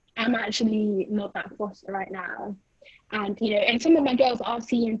I'm actually not that fussed right now. And and some of my girls are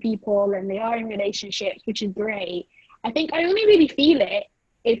seeing people and they are in relationships, which is great. I think I only really feel it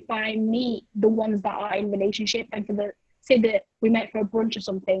if I meet the ones that are in relationship, and say that we met for a brunch or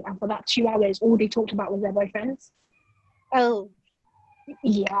something, and for that 2 hours all they talked about was their boyfriends. Oh.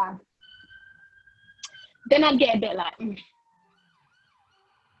 Yeah. Then I'd get a bit like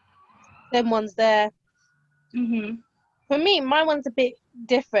them ones there. Mm-hmm. For me, my one's a bit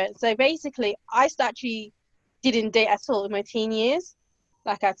different. So basically, I actually didn't date at all in my teen years,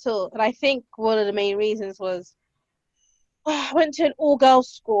 like at all. And I think one of the main reasons was I went to an all-girls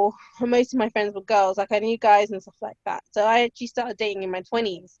school, and most of my friends were girls. Like I knew guys and stuff like that. So I actually started dating in my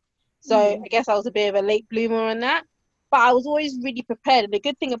 20s. So I guess I was a bit of a late bloomer on that. But I was always really prepared. And the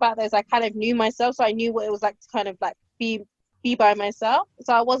good thing about that is I kind of knew myself, so I knew what it was like to kind of like be by myself.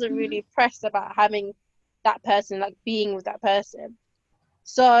 So I wasn't really pressed about having that person, like being with that person.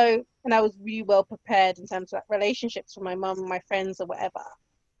 So, and I was really well prepared in terms of like relationships with my mum and my friends or whatever.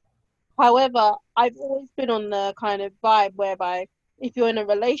 However, I've always been on the kind of vibe whereby if you're in a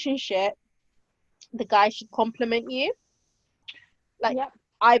relationship, the guy should compliment you. Like,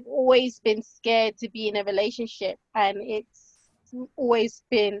 I've always been scared to be in a relationship, and it's always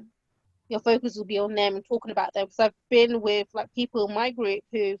been your focus will be on them and talking about them. Because I've been with like people in my group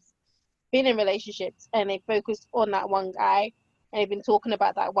who've been in relationships and they focused on that one guy and they've been talking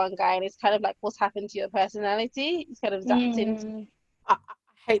about that one guy, and it's kind of like what's happened to your personality. It's kind of zapped into. I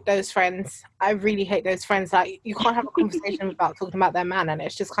hate those friends. I really hate those friends. Like you can't have a conversation without talking about their man, and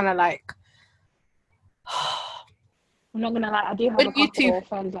it's just kind of like. I'm not gonna lie, I do have a couple of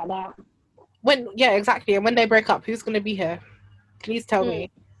friends like that. Exactly. And when they break up, who's gonna be here? Please tell me.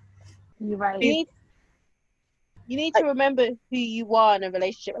 You're right. You need to remember who you are in a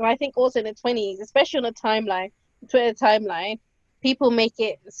relationship. And I think also in the 20s, especially on the timeline, Twitter timeline, people make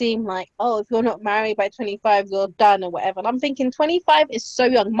it seem like, oh, if you're not married by 25, you're done or whatever. And I'm thinking 25 is so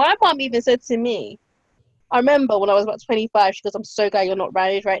young. My mom even said to me, I remember when I was about 25, she goes, I'm so glad you're not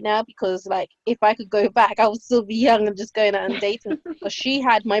married right now, because like if I could go back, I would still be young and just going out and dating. Because she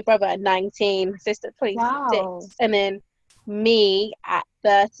had my brother at 19, sister at 26, and then me at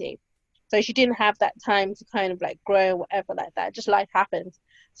 30. So she didn't have that time to kind of like grow or whatever like that. Just life happens.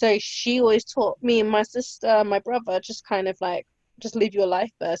 So she always taught me and my sister, my brother, just kind of like, just live your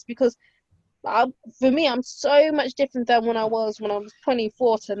life first. Because for me, I'm so much different than when I was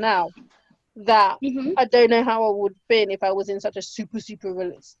 24 to now. That I don't know how I would have been if I was in such a super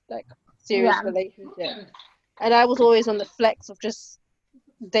like serious relationship. And I was always on the flex of just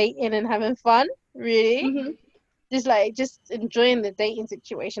dating and having fun, really. Just enjoying the dating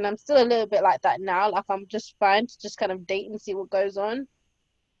situation. I'm still a little bit like that now. Like I'm just fine to just kind of date and see what goes on.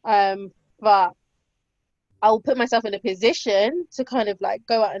 But I'll put myself in a position to kind of like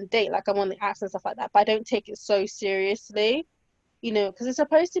go out and date, like I'm on the apps and stuff like that. But I don't take it so seriously. Because it's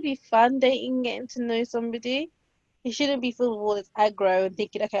supposed to be fun dating, getting to know somebody. You shouldn't be filled with all this aggro and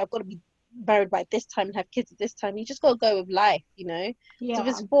thinking, okay, I've got to be married by this time and have kids at this time. You just got to go with life, So if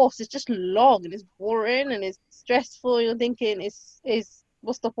it's forced, it's just long and it's boring and it's stressful. You're thinking, is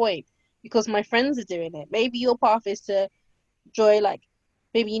what's the point? Because my friends are doing it. Maybe your path is to enjoy, like,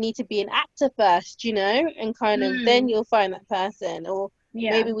 maybe you need to be an actor first, and kind of then you'll find that person. Or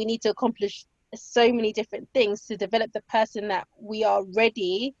maybe we need to accomplish so many different things to develop the person that we are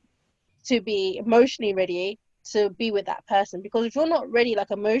ready to be emotionally ready to be with that person. Because if you're not ready,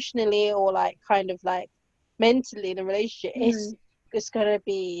 like emotionally or like kind of like mentally in a relationship, it's gonna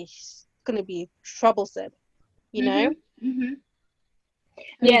be troublesome, you know.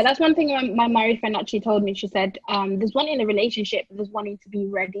 Yeah, that's one thing my married friend actually told me. She said, there's one in a relationship, there's wanting to be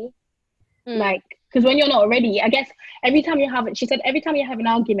ready. Like, because when you're not ready, I guess every time you have it, she said, every time you have an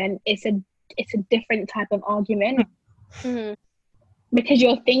argument, it's a different type of argument. Because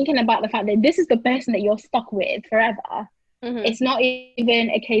you're thinking about the fact that this is the person that you're stuck with forever. It's not even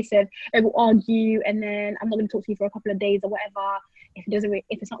a case of, oh, we'll argue and then I'm not going to talk to you for a couple of days or whatever. If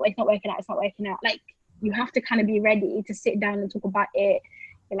it's not working out, it's not working out. Like, you have to kind of be ready to sit down and talk about it.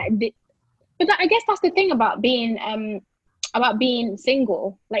 And like, but I guess that's the thing about being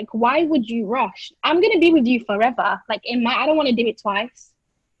single. Like, why would you rush? I'm going to be with you forever. Like, I don't want to do it twice.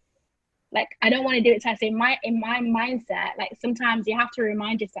 Like, I don't want to do it twice. In my mindset, like, sometimes you have to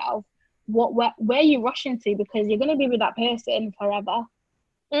remind yourself where you rushing to, because you're going to be with that person forever.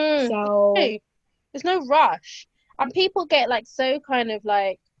 So there's no rush, and people get like so kind of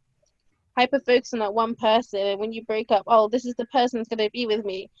like hyper focused on that one person, and when you break up, oh, this is the person that's going to be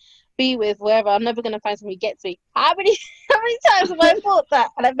with wherever, I'm never going to find somebody who gets me. How many times have I thought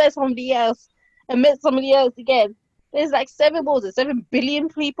that, and I met somebody else and met somebody else again? There's like 7 billion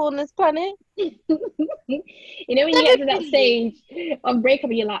people on this planet. You know, when you get to that stage of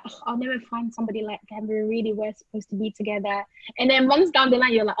breakup, you're like, oh, I'll never find somebody like them. We really were supposed to be together. And then once down the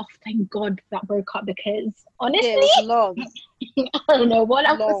line, you're like, oh, thank God that broke up, because honestly, it was long. I don't know what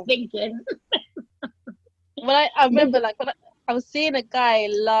I was thinking. When I remember, like, when I was seeing a guy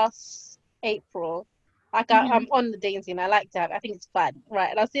last April. Like, I'm on the dating scene. I like that. I think it's fun, right?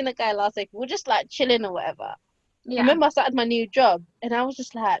 And I was seeing a guy last April. We're just like chilling or whatever. Yeah. I remember I started my new job, and I was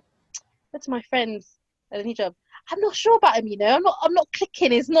just like, that's my friends at the new job. I'm not sure about him, you know. I'm not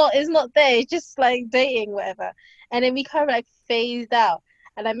clicking. It's not there. It's just like dating, whatever. And then we kind of like phased out,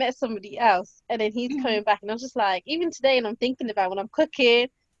 and I met somebody else, and then he's coming back, and I was just like, even today, and I'm thinking about when I'm cooking,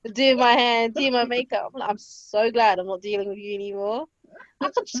 doing my hair, doing my makeup. I'm so glad I'm not dealing with you anymore. I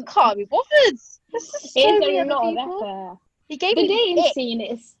just can't be bothered. It's a lot of effort. He gave the me dating scene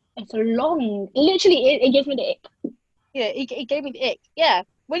is. It's long. Literally, it gives me the ick. Yeah, it gave me the ick. Yeah,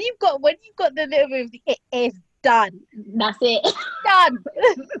 when you've got the little bit of the ick, it's done. That's it. Done.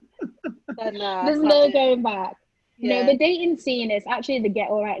 There's no going back. Yeah. No, the dating scene is actually the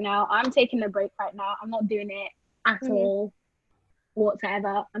ghetto right now. I'm taking a break right now. I'm not doing it at all,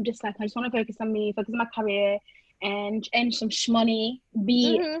 whatsoever. I'm just like, I just want to focus on me, focus on my career, and earn some shmoney.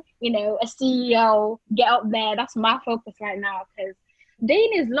 Be, you know, a CEO. Get up there. That's my focus right now, because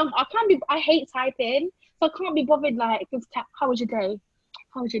dating is long. I hate typing, so I can't be bothered like, how was your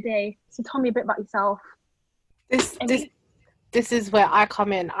day? So tell me a bit about yourself. This is where I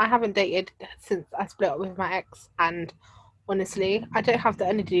come in. I haven't dated since I split up with my ex, and honestly, I don't have the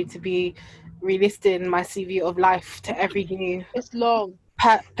energy to be relisting my CV of life to every new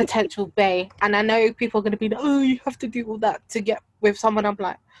potential bae. And I know people are going to be like, oh, you have to do all that to get with someone. I'm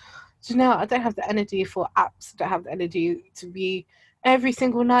like, do you know, I don't have the energy for apps. I don't have the energy to be every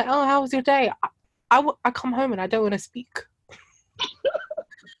single night, oh, how was your day? I come home and I don't want to speak.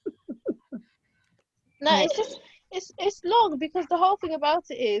 No, it's just it's long, because the whole thing about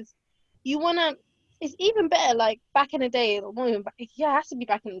it is you wanna. It's even better like back in the day. It has to be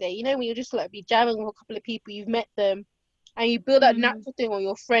back in the day. You know, when you just like be jamming with a couple of people, you've met them, and you build that natural thing on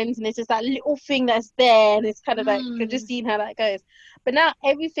your friends, and it's just that little thing that's there, and it's kind of like you're just seeing how that goes. But now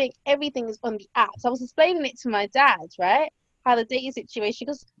everything is on the apps. I was explaining it to my dad, right? How the dating situation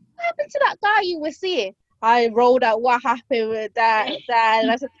goes, what happened to that guy you were seeing? I rolled out what happened with that,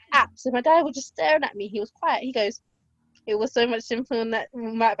 and I said, apps. And my dad was just staring at me. He was quiet. He goes, it was so much simpler than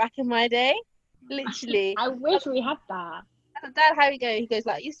that back in my day. Literally. I wish we had that. I said, Dad, how we go? He goes,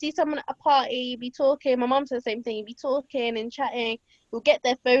 like, you see someone at a party, you be talking. My mum said the same thing. You be talking and chatting. You'll get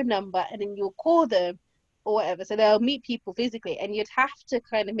their phone number, and then you'll call them or whatever. So they'll meet people physically, and you'd have to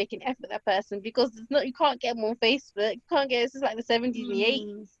kind of make an effort at that person, because you can't get them on Facebook. You can't get, it's just like the 70s and the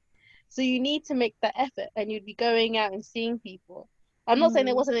 80s. So you need to make that effort, and you'd be going out and seeing people. I'm not saying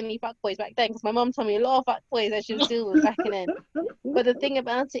there wasn't any fuckboys back then, because my mum told me a lot of fuckboys that she was dealing with back then. But the thing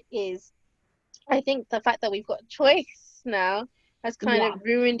about it is, I think the fact that we've got choice now has kind of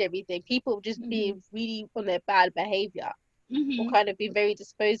ruined everything. People just being really on their bad behaviour, or kind of being very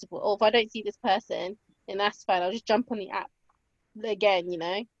disposable. Or if I don't see this person, then that's fine. I'll just jump on the app again, you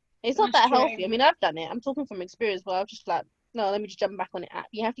know. It's not that healthy. I mean, I've done it. I'm talking from experience, where I'm just like, no, let me just jump back on the app.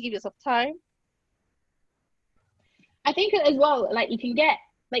 You have to give yourself time. I think as well, like, you can get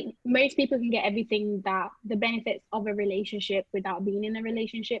like most people can get everything that the benefits of a relationship without being in a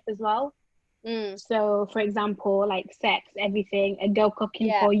relationship as well. So, for example, like sex, everything, a girl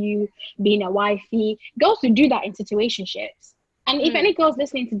cooking for you, being a wifey. Girls who do that in situationships. And if any girls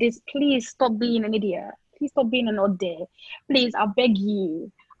listening to this, please stop being an idiot. Please stop being an odd day. Please, I beg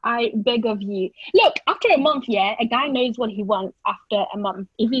you. I beg of you. Look, after a month, yeah, a guy knows what he wants after a month.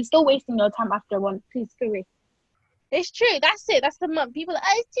 If he's still wasting your time after one, please go away. It's true. That's it. That's the month. People are like,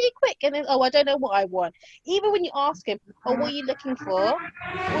 oh, it's too quick. And then, oh, I don't know what I want. Even when you ask him, oh, what are you looking for?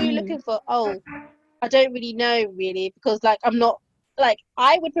 What are you looking for? Oh, I don't really know, really. Because, like, I'm not, like,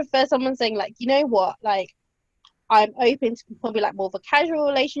 I would prefer someone saying, like, you know what? Like, I'm open to probably, like, more of a casual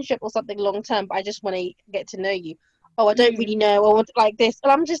relationship or something long term, but I just want to get to know you. Oh, I don't really know. I want like this.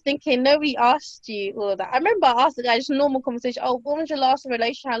 And I'm just thinking, nobody asked you all of that. I remember I asked the guy, just a normal conversation. Oh, when was your last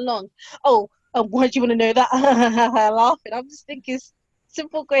relation? How long? Oh, why do you want to know that? Laughing. I'm just thinking,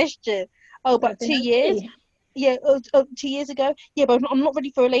 simple question. Oh, but 2 years? Yeah, 2 years ago. Yeah, but I'm not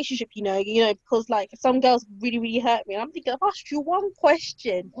ready for a relationship, you know, because like some girls really, really hurt me. And I'm thinking, I've asked you one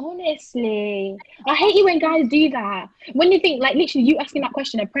question. Honestly, I hate you when guys do that. When you think, like, literally, you asking that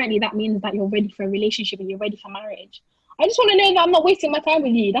question, apparently that means that you're ready for a relationship and you're ready for marriage. I just want to know that I'm not wasting my time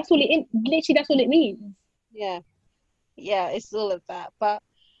with you. That's all literally, that's all it means. Yeah, it's all of that. But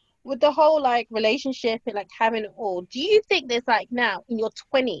with the whole like relationship and like having it all, do you think there's like now in your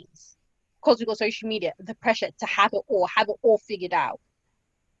 20s, because we've got social media, the pressure to have it all figured out?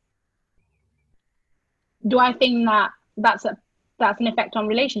 Do I think that that's an effect on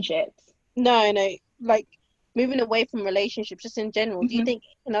relationships? No, like moving away from relationships, just in general. Do you think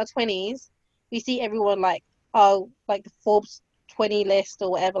in our 20s we see everyone like, oh, like the Forbes 20 list or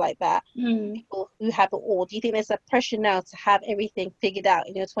whatever like that, people who have it all? Do you think there's a pressure now to have everything figured out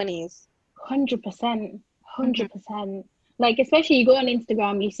in your 20s? 100%. Like, especially you go on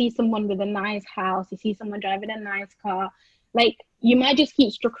Instagram, you see someone with a nice house, you see someone driving a nice car. Like, you might just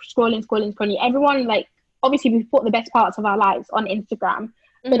keep scrolling. Everyone, like, obviously we put the best parts of our lives on Instagram,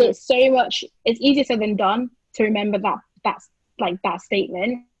 but it's easier said than done to remember that's like that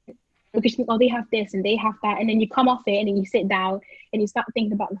statement, because you think, oh, they have this and they have that, and then you come off it and then you sit down and you start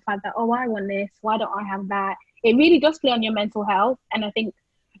thinking about the fact that, oh, I want this, why don't I have that? It really does play on your mental health. And I think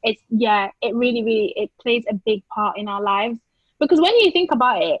it really it plays a big part in our lives, because when you think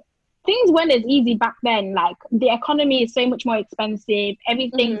about it, things weren't as easy back then. Like, the economy is so much more expensive,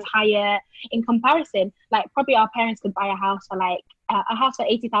 everything's higher in comparison. Like, probably our parents could buy a house for like a house for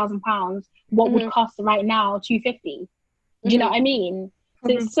 £80,000, what would cost right now 250. Do you know what I mean?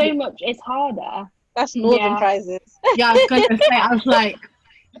 So it's so much, it's harder. That's northern prices. Yeah, I was going to say, I was like,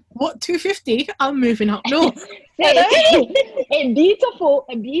 what, 250? I'm moving up north. a beautiful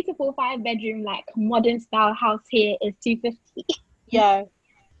 5-bedroom like modern style house here is 250. Yeah.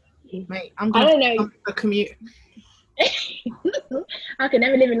 Mate, I'm going to a commute. I could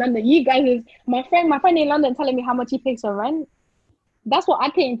never live in London. You guys, my friend in London telling me how much he pays for rent. That's what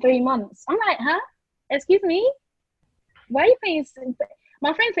I pay in 3 months. I'm like, huh? Excuse me? Why are you paying?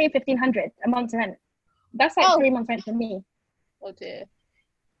 My friend's paying 1,500 a month's rent. That's like 3 months rent for me. Oh dear.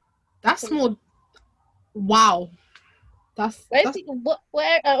 That's more. Wow. Where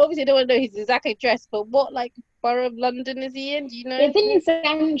obviously I don't want to know his exact address, but what like borough of London is he in? Do you know? It's in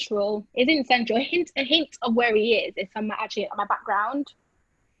central. A hint of where he is actually at my background.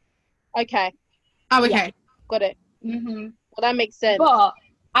 Okay. Oh, okay. Yeah, got it. Well, that makes sense. But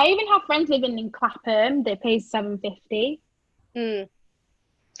I even have friends living in Clapham. They pay $750.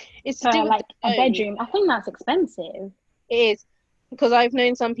 It's still like a bedroom. I think that's expensive. It is, because I've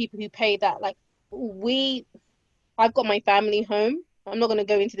known some people who pay that. Like I've got my family home. I'm not going to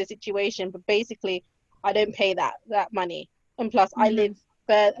go into the situation, but basically, I don't pay that money. And plus, I live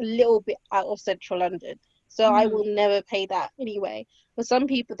a little bit out of central London, so I will never pay that anyway. But some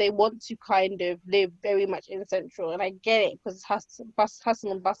people, they want to kind of live very much in central, and I get it, because it's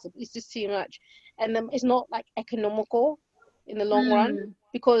hustle and bustle. It's just too much, and it's not like economical in the long run,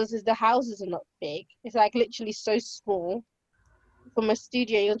 because the houses are not big. It's like literally so small. From a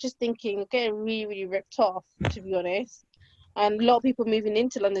studio, you're just thinking you're getting really, really ripped off, to be honest. And a lot of people moving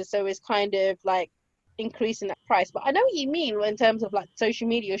into London, so it's kind of like increasing that price. But I know what you mean in terms of like social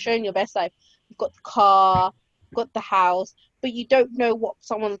media, you're showing your best life. You've got the car, got the house, but you don't know what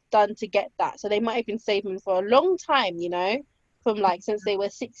someone's done to get that. So they might have been saving for a long time, you know, from like since they were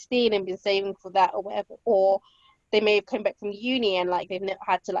 16 and been saving for that or whatever. Or they may have come back from uni and like they've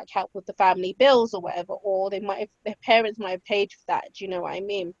had to like help with the family bills or whatever, or their parents might have paid for that. Do you know what I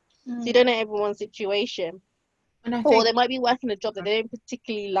mean? So you don't know everyone's situation. Or they might be working a job that they don't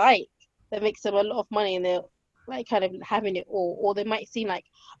particularly like, that makes them a lot of money, and like kind of having it all, or they might seem like,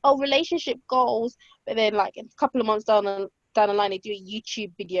 oh, relationship goals, but then like a couple of months down the line they do a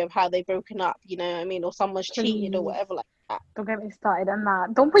YouTube video of how they've broken up, you know what I mean, or someone's cheated or Please. whatever like that. Don't get me started on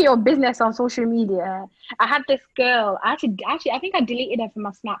that. Don't put your business on social media. I had this girl. Actually, I think I deleted her from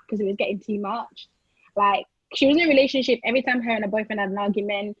my Snap because it was getting too much. Like, she was in a relationship. Every time her and her boyfriend had an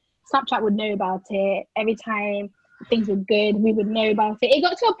argument, Snapchat would know about it. Every time things were good, we would know about it. It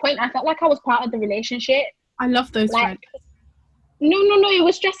got to a point I felt like I was part of the relationship. I love those Like, friends. no, it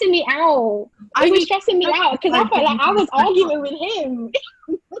was stressing me out. It was stressing me out because I felt like I was arguing with him.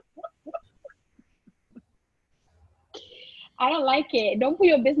 I don't like it. Don't put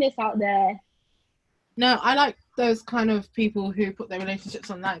your business out there. No, I like those kind of people who put their relationships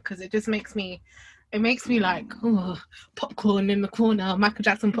on that, because it just makes me like, oh, popcorn in the corner, Michael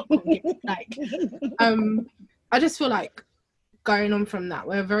Jackson popcorn. Like, I just feel like going on from that,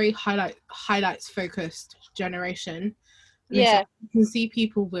 we're a very highlights focused generation. And Yeah. like, you can see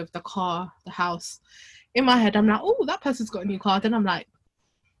people with the car, the house. In my head, I'm like, oh, that person's got a new car. Then I'm like,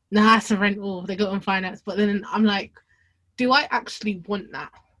 nah, it's a rental. They got on finance. But then I'm like, do I actually want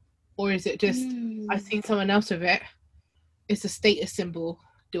that? Or is it just, I've seen someone else with it, it's a status symbol,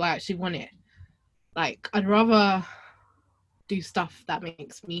 do I actually want it? Like, I'd rather do stuff that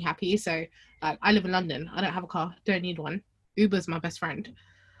makes me happy. So, like, I live in London, I don't have a car, don't need one. Uber's my best friend.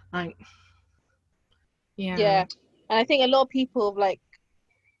 Like, yeah. And I think a lot of people like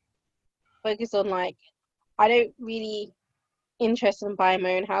focus on like, I don't really interested in buying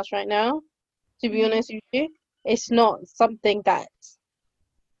my own house right now, to be honest with you. It's not something that's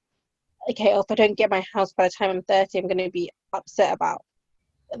okay, if I don't get my house by the time I'm 30, I'm going to be upset about.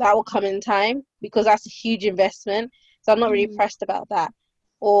 That will come in time, because that's a huge investment. So I'm not really pressed about that.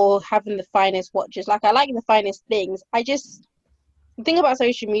 Or having the finest watches. Like, I like the finest things. The thing about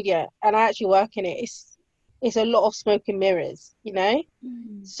social media, and I actually work in it, it's a lot of smoke and mirrors, you know?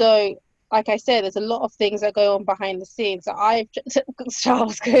 So, like I said, there's a lot of things that go on behind the scenes. So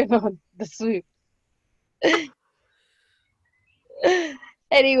what's going on? The swoop.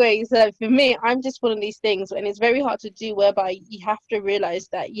 Anyway, so for me, I'm just one of these things, and it's very hard to do, whereby you have to realize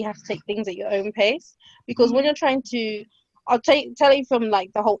that you have to take things at your own pace, because when you're trying to, tell you from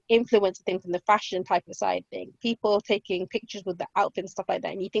like the whole influencer thing, from the fashion type of side thing, people taking pictures with the outfit and stuff like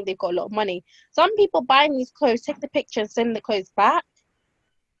that, and you think they've got a lot of money. Some people buying these clothes, take the picture and send the clothes back.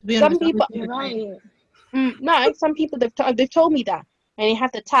 Some people, no, some people they've told me that, and you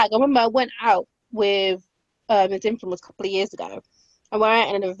have the tag. I remember I went out with this influencer a couple of years ago. And we're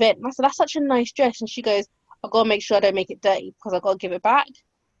at an event, and I said, that's such a nice dress. And she goes, I've got to make sure I don't make it dirty, because I've got to give it back.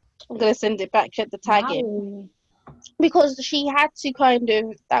 I'm going to send it back, she had the tag in. Because she had to kind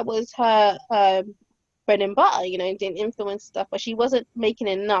of, that was her bread and butter, you know, doing influence stuff, but she wasn't making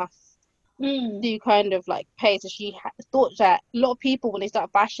enough to kind of like pay. So she thought that a lot of people, when they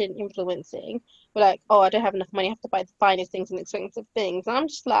start fashion influencing, were like, oh, I don't have enough money, I have to buy the finest things and expensive things. And I'm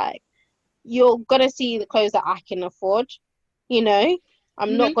just like, you're going to see the clothes that I can afford. You know,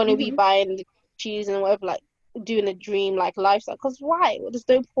 I'm not going to be buying the shoes and whatever, like doing a dream like lifestyle. Because why? Well, there's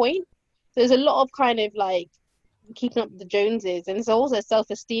no point. There's a lot of kind of like keeping up with the Joneses, and it's also a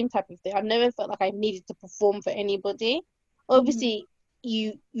self-esteem type of thing. I've never felt like I needed to perform for anybody. Obviously,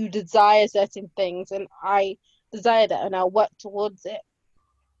 you desire certain things, and I desire that, and I'll work towards it.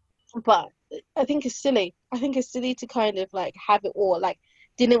 But I think it's silly. I think it's silly to kind of like have it all, like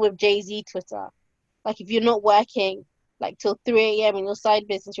dinner with Jay-Z Twitter. Like, if you're not working like till 3 a.m. in your side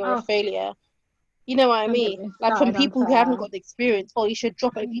business, you're a failure. You know what I mean? Like, from people who haven't got the experience, you should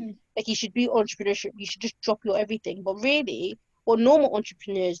drop everything. Like, you should be entrepreneurship, you should just drop your everything. But really, what normal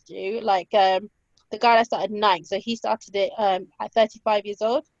entrepreneurs do, like the guy that started Nike, so he started it at 35 years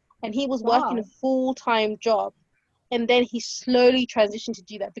old, and he was working a full-time job. And then he slowly transitioned to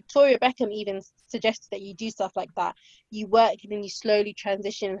do that. Victoria Beckham even suggested that you do stuff like that. You work and then you slowly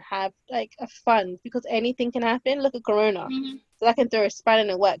transition and have like a fund, because anything can happen. Look at Corona. So that can throw a spanner in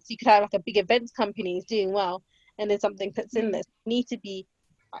the works. You could have like a big events company is doing well, and then something puts in this. You need to be,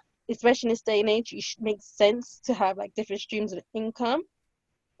 especially in this day and age, it should make sense to have like different streams of income.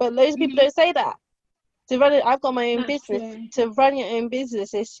 But loads of people don't say that. To run it, I've got my own business. To run your own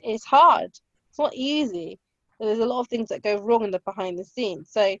business is hard. It's not easy. There's a lot of things that go wrong in the behind the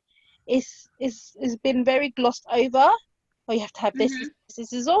scenes. So it's been very glossed over. Oh, you have to have this.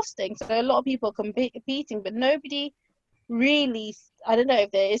 It's exhausting. So a lot of people are competing, but nobody really, I don't know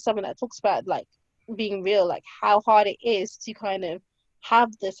if there is someone that talks about like being real, like how hard it is to kind of have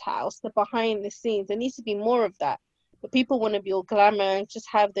this house, the behind the scenes. There needs to be more of that. But people want to be all glamour and just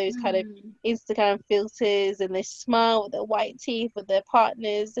have those kind of Instagram filters, and they smile with their white teeth with their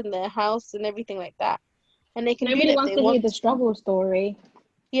partners and their house and everything like that. and they can do Nobody it if wants they to hear want the to. struggle story.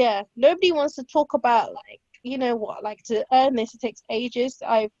 Yeah, nobody wants to talk about, like, you know what, like, to earn this, it takes ages.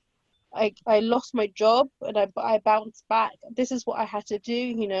 I lost my job and I bounced back. This is what I had to do,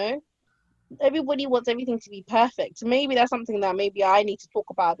 you know. Everybody wants everything to be perfect. Maybe that's something that maybe I need to talk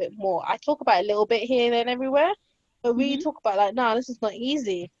about a bit more. I talk about it a little bit here and then everywhere, but really talk about, like, nah, this is not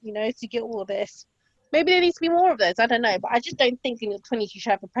easy, you know, to get all this. Maybe there needs to be more of those. I don't know, but I just don't think in your 20s you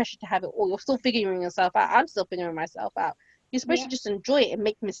should have the pressure to have it all. You're still figuring yourself out. I'm still figuring myself out. You're supposed Yeah. to just enjoy it and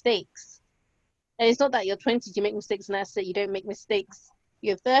make mistakes. And it's not that you're 20s, you make mistakes and that's it. You don't make mistakes.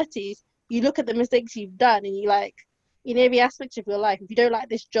 You're 30s, you look at the mistakes you've done and you, like, in every aspect of your life, if you don't like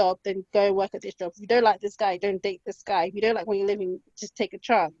this job, then go and work at this job. If you don't like this guy, don't date this guy. If you don't like when you're living, just take a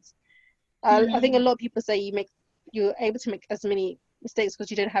chance. I think a lot of people say you're able to make as many mistakes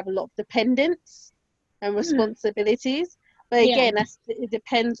because you don't have a lot of dependents and responsibilities. But Yeah. again, it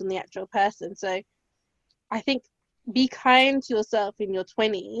depends on the actual person. So I think be kind to yourself in your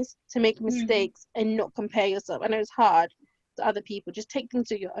 20s to make mistakes and not compare yourself. I know it's hard to other people. Just take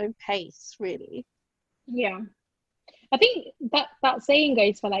things at your own pace, really. Yeah. I think that saying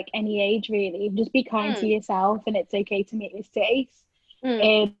goes for like any age, really. Just be kind to yourself, and it's okay to make mistakes.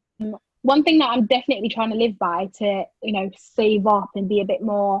 One thing that I'm definitely trying to live by to, you know, save up and be a bit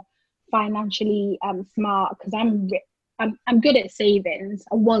more financially smart, because I'm good at savings.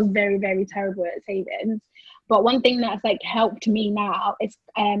 I was very, very terrible at savings. But one thing that's like helped me now is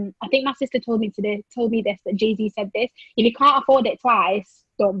I think my sister told me this, that Jay-Z said this: if you can't afford it twice,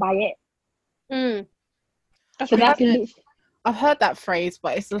 don't buy it. So I've heard that phrase,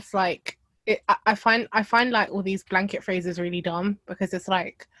 but it's just like I find like all these blanket phrases really dumb, because it's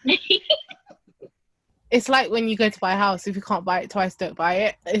like it's like when you go to buy a house, if you can't buy it twice, don't buy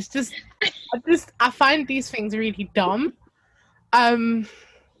it. It's just I find these things really dumb.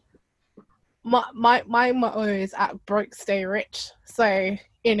 My motto is at broke stay rich. So,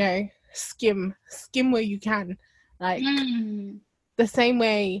 you know, skim where you can. Like the same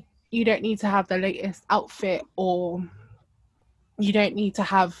way you don't need to have the latest outfit, or you don't need to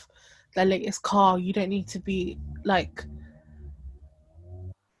have the latest car. You don't need to be like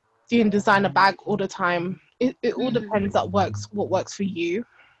doing designer bag all the time. It all depends on what works for you.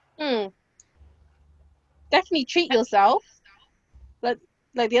 Definitely treat yourself.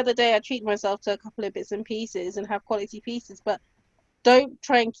 Like the other day, I treated myself to a couple of bits and pieces and have quality pieces, but don't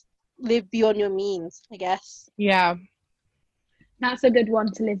try and live beyond your means, I guess. Yeah. That's a good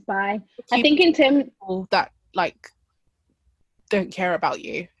one to live by. Keep I think in terms that like don't care about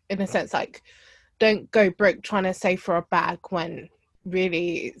you, in a sense, like don't go broke trying to save for a bag when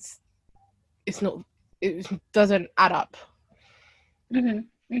really it's not, it doesn't add up.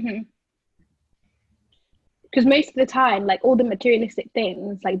 Because most of the time, like all the materialistic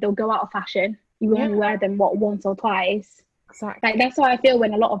things, like they'll go out of fashion. You only wear them once or twice. Exactly. Like that's how I feel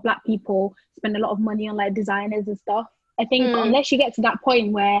when a lot of Black people spend a lot of money on like designers and stuff. I think unless you get to that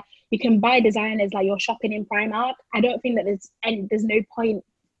point where you can buy designers like you're shopping in Primark, I don't think that there's no point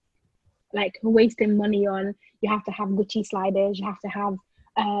like wasting money on, you have to have Gucci sliders, you have to have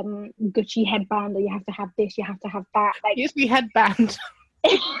Gucci headband, or you have to have this, you have to have that. Like Gucci headband.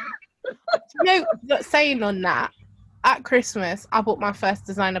 No, but saying on that, at Christmas I bought my first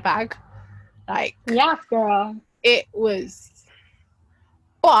designer bag. Like, yes, girl. It was,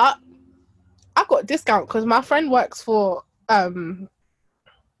 but I got a discount because my friend works for the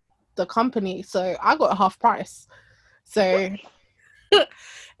company, so I got a half price. So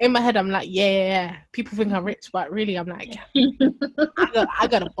in my head I'm like, yeah, people think I'm rich, but really I'm like, I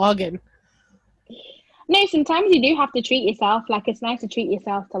got a bargain. No, sometimes you do have to treat yourself. Like it's nice to treat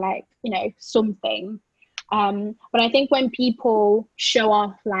yourself to, like, you know, something. But I think when people show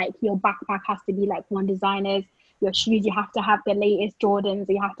off, like your backpack has to be like one designer's, your shoes, you have to have the latest Jordans,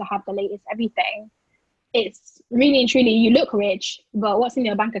 you have to have the latest everything. It's really and truly, you look rich, but what's in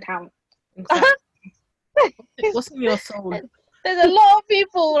your bank account? Exactly. What's in your soul? There's a lot of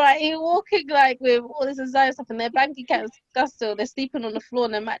people like walking like with all this design stuff, and their bank account's disgusting. They're sleeping on the floor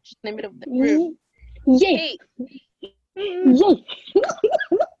on a mattress in the middle of the room. Yeah.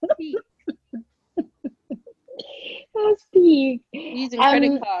 That's deep. Using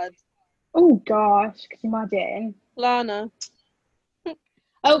credit cards. Oh gosh, can you imagine? Klarna.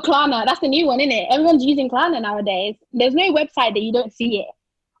 Oh, Klarna, that's the new one, isn't it? Everyone's using Klarna nowadays. There's no website that you don't see it.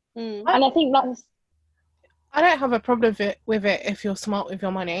 And I think that's... I don't have a problem with it if you're smart with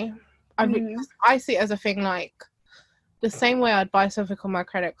your money. I see it as a thing, like the same way I'd buy something on my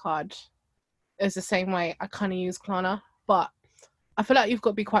credit card is the same way I kind of use Klarna. But I feel like you've got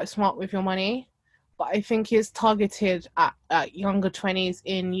to be quite smart with your money. But I think it's targeted at younger 20s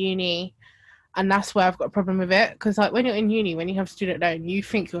in uni, And that's where I've got a problem with it. Because like when you're in uni, when you have student loan, you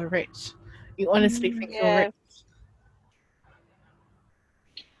think you're rich. You honestly think you're Yeah. rich.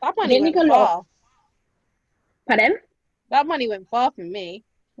 That money Didn't went you go far. lot? Pardon? That money went far for me.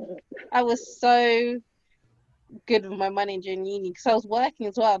 I was so good with my money during uni because I was working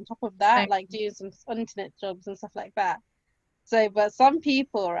as well on top of that, Same. like doing some internet jobs and stuff like that. So, but some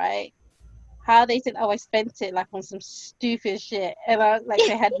people, right, how they said, oh, I spent it like on some stupid shit, and I like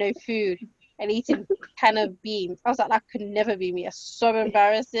they had no food and eating can of beans. I was like, that could never be me. It's so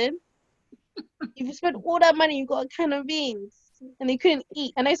embarrassing. If you spent all that money, you got a can of beans, and they couldn't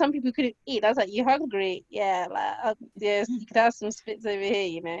eat. I know some people couldn't eat. I was like, you hungry? Yeah, like yes, you could have some spits over here,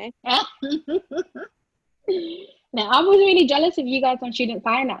 you know. Now, I was really jealous of you guys on student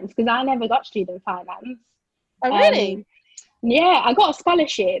finance because I never got student finance. Oh, really? Yeah, I got a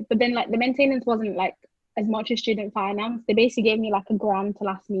scholarship, but then like the maintenance wasn't like as much as student finance. They basically gave me like £1,000 to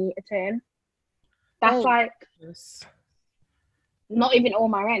last me a term. That's Oh. like Yes. not even all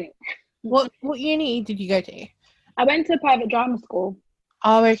my rent. What uni did you go to? I went to a private drama school.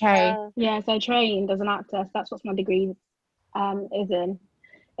 Oh, okay. Yeah, so I trained as an actor. So that's what my degree is in.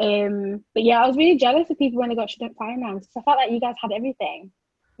 But yeah, I was really jealous of people when they got student finance. I felt like you guys had everything.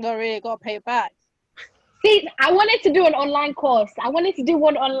 Not really. Got to pay it back. See, I wanted to do an online course. I wanted to do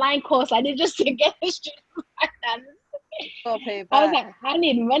one online course. I did just to get the student finance. Got to pay it I was back. like, I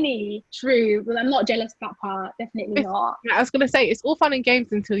need money. True, but I'm not jealous of that part. Definitely not. I was gonna say it's all fun and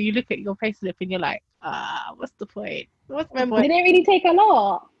games until you look at your payslip and you're like, what's the point? What's the Remember- point? Did it really take a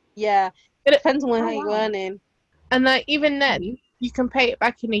lot? Yeah, it depends on how you're wow. earning. And like even then, you can pay it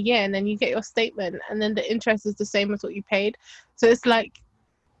back in a year, and then you get your statement, and then the interest is the same as what you paid. So it's like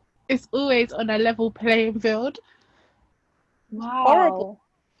it's always on a level playing field. Wow. Horrible.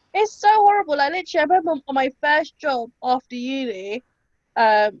 It's so horrible. Like literally, I remember on my first job after uni,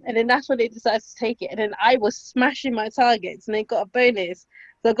 and then that's when they decided to take it. And then I was smashing my targets, and they got a bonus.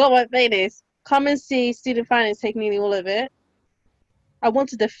 So I got my bonus. Come and see student finance take nearly all of it. I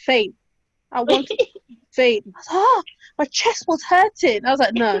wanted to faint. I wanted to faint. I was like, my chest was hurting. I was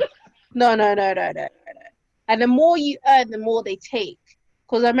like, no. And the more you earn, the more they take.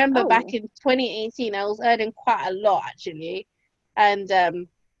 Because I remember back in 2018, I was earning quite a lot actually, and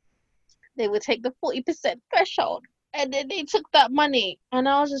they would take the 40% threshold, and then they took that money, and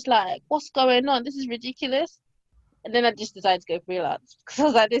I was just like, what's going on? This is ridiculous. And then I just decided to go freelance because I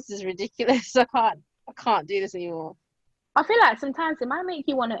was like, this is ridiculous. I can't do this anymore. I feel like sometimes it might make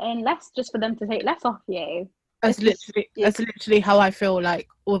you want to earn less just for them to take less off you. That's literally how I feel like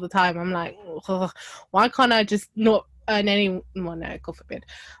all the time. I'm like, ugh, why can't I just not earn any? Well, no, God forbid.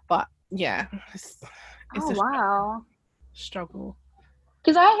 But yeah, it's wow. struggle.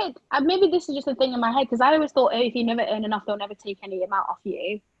 Because I had maybe this is just a thing in my head. Because I always thought, oh, if you never earn enough, they'll never take any amount off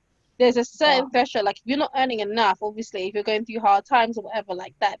you. There's a certain threshold. Like if you're not earning enough, obviously, if you're going through hard times or whatever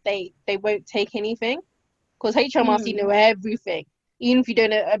like that, they won't take anything. Because HMRC know everything. Even if you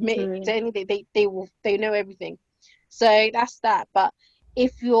don't admit it to anything, they know everything. So that's that. But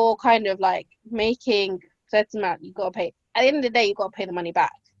if you're kind of like making a certain amount, you gotta pay. At the end of the day, you gotta pay the money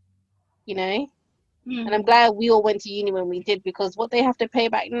back. You know. And I'm glad we all went to uni when we did, because what they have to pay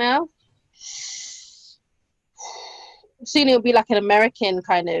back now, soon it'll be like an American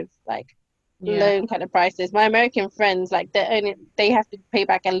kind of like loan kind of prices. My American friends, like they have to pay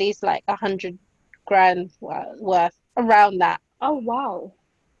back at least like $100,000 worth, around that. Oh wow.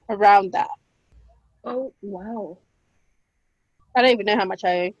 Around that. Oh wow. I don't even know how much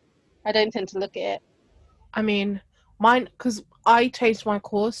I owe. I don't tend to look at it. I mean, mine, because I changed my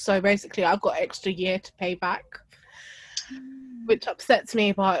course, so basically I've got an extra year to pay back, which upsets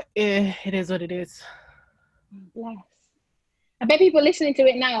me, but it is what it is. Bless. I bet people listening to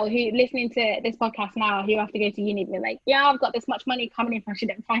it now, who listening to this podcast now, who have to go to uni, be like, yeah, I've got this much money coming in from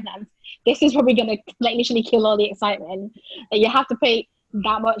student finance. This is probably gonna like literally kill all the excitement that you have to pay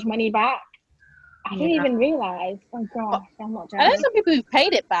that much money back. I didn't even realize. Oh gosh, I'm not jealous. I know some people who've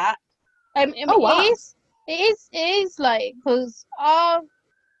paid it back. wow. It is like, because our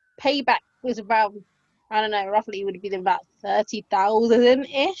payback was around, I don't know, roughly would have been about 30,000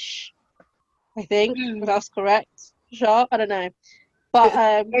 ish. I think if that's correct. Sure, I don't know,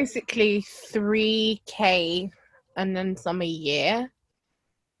 but basically 3K and then some a year.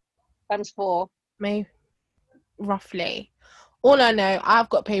 Times 4, maybe, roughly. All I know, I've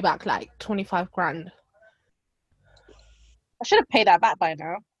got to pay back like 25 grand. I should have paid that back by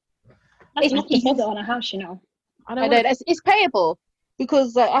now. That's enough deposit on a house, you know. I know it's payable,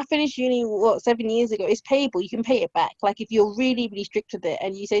 because I finished uni 7 years ago. It's payable. You can pay it back. Like if you're really really strict with it,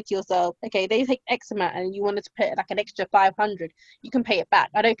 and you say to yourself, okay, they take X amount, and you wanted to pay like an extra 500, you can pay it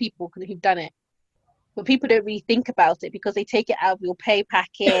back. I know people who've done it. but people don't really think about it because they take it out of your pay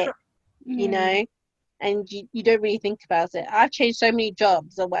packet, you know, and you don't really think about it. I've changed so many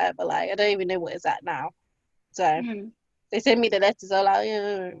jobs or whatever, like I don't even know what it's at now. So they send me the letters, I'm like,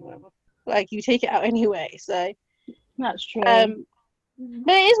 yeah, like you take it out anyway. So That's true.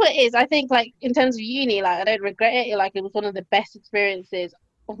 But it is what it is. I think, like, in terms of uni, like, I don't regret it. Like, it was one of the best experiences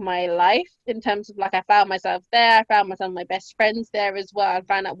of my life in terms of, like, I found myself there. I found myself my best friends there as well. I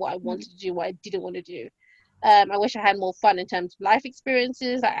found out what I wanted to do, what I didn't want to do. I wish I had more fun in terms of life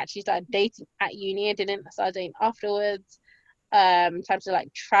experiences. I actually started dating at uni. I didn't. I started dating afterwards. In terms of,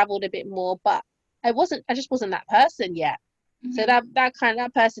 like, traveled a bit more. But I just wasn't that person yet. So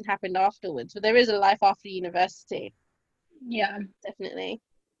that person happened afterwards. But there is a life after university. Yeah, Definitely.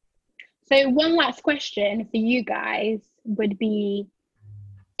 so one last question for you guys would be,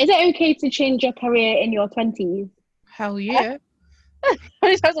 is it okay to change your career in your 20s? Hell yeah. How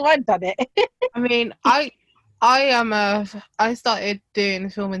many times have I done it? I mean, I started doing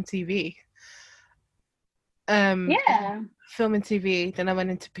film and TV. Yeah. Film and TV, then I went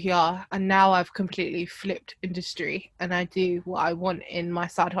into PR, and now I've completely flipped industry and I do what I want in my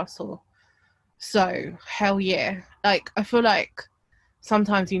side hustle. So hell yeah. Like, I feel like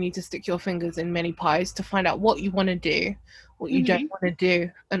sometimes you need to stick your fingers in many pies to find out what you want to do, what you don't want to do,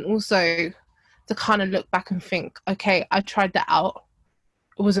 and also to kind of look back and think, okay, I tried that out,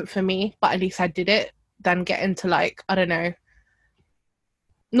 it wasn't for me, but at least I did it, than get into, like, I don't know,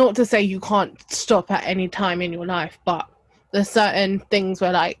 not to say you can't stop at any time in your life, but there's certain things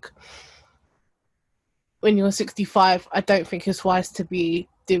where, like, when you're 65, I don't think it's wise to be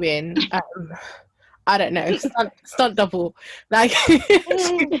doing I don't know, stunt double, like.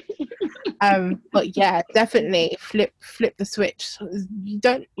 But yeah, definitely flip the switch.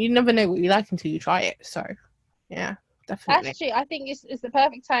 You never know what you like until you try it. So yeah, definitely. That's true. I think it's the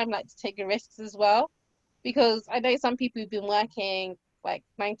perfect time, like, to take risks as well, because I know some people who've been working like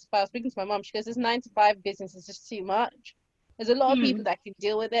 9 to 5. Speaking to my mum, she goes, "This 9 to 5 business is just too much." There's a lot of people that can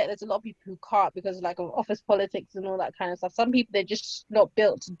deal with it. There's a lot of people who can't because of, like, of office politics and all that kind of stuff. Some people, they're just not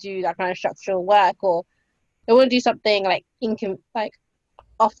built to do that kind of structural work, or they want to do something like like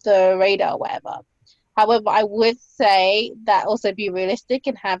off the radar or whatever. However, I would say that also be realistic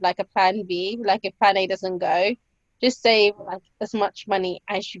and have, like, a plan B. Like, if plan A doesn't go, just save, like, as much money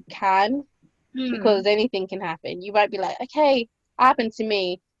as you can, because anything can happen. You might be like, okay, happened to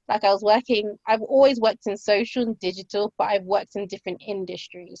me. Like, I've always worked in social and digital, but I've worked in different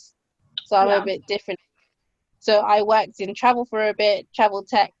industries. So I'm a bit different. So I worked in travel for a bit, travel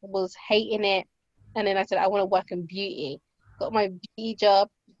tech, was hating it. And then I said, I want to work in beauty. Got my beauty job.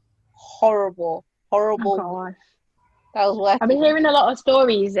 Horrible. Oh, I was working. I've been hearing a lot of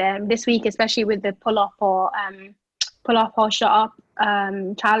stories this week, especially with the pull up or shut up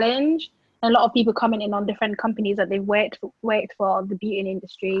challenge. A lot of people commenting on different companies that they've worked for the beauty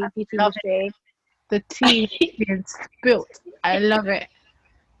industry. The tea is built. I love it.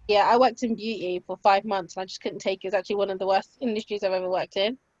 Yeah, I worked in beauty for 5 months and I just couldn't take it. It's actually one of the worst industries I've ever worked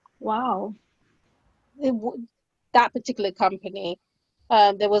in. Wow. That particular company,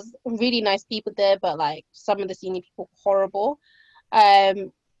 there was really nice people there, but, like, some of the senior people, horrible.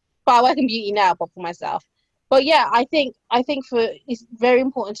 But I work in beauty now, but for myself. But yeah, I think it's very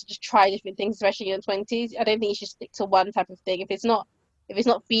important to just try different things, especially in your 20s. I don't think you should stick to one type of thing. If it's not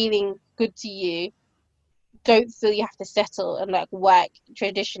feeling good to you, don't feel you have to settle and, like, work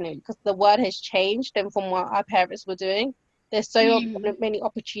traditionally, because the world has changed and from what our parents were doing. There's so many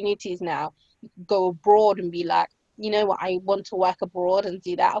opportunities now. You can go abroad and be like, you know what, I want to work abroad and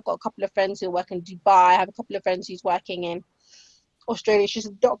do that. I've got a couple of friends who work in Dubai. I have a couple of friends who's working in Australia. She's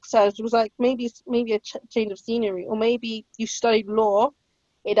a doctor. She was like, maybe a change of scenery, or maybe you studied law.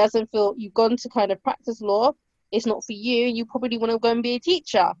 It doesn't feel you've gone to kind of practice law. It's not for you. You probably want to go and be a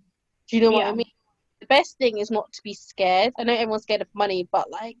teacher. Do you know what I mean? The best thing is not to be scared. I know everyone's scared of money, but,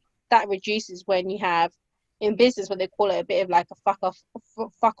 like, that reduces when you have in business what they call it a bit of like a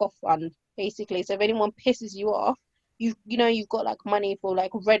fuck off fund, basically. So if anyone pisses you off, you know you've got, like, money for,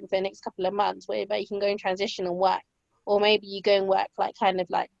 like, rent for the next couple of months, where you can go and transition and work. Or maybe you go and work, like, kind of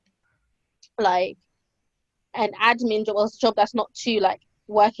like an admin job, or a job that's not too, like,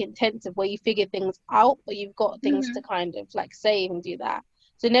 work intensive, where you figure things out, but you've got things to kind of, like, save and do that.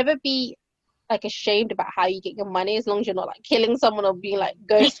 So never be, like, ashamed about how you get your money, as long as you're not, like, killing someone or being, like,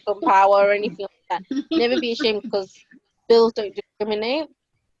 ghost from power or anything like that. Never be ashamed, because bills don't discriminate.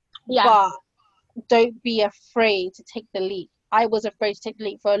 But don't be afraid to take the leap. I was afraid to take the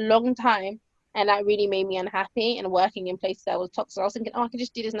leap for a long time, and that really made me unhappy, and working in places that was toxic. I was thinking, oh, I could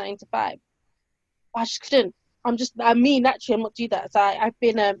just do this 9 to 5. I just couldn't. me naturally, I'm not do that. So I've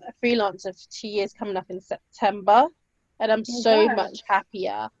been a freelancer for 2 years coming up in September, and I'm so God. much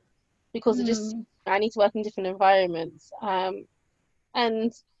happier because I need to work in different environments.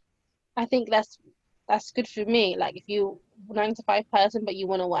 And I think that's good for me. Like if you 9 to 5 person, but you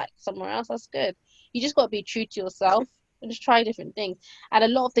want to work somewhere else, that's good. You just got to be true to yourself and just try different things. And a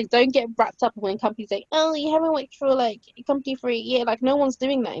lot of things, don't get wrapped up when companies say, "Oh, you haven't worked for like a company for a year." Like no one's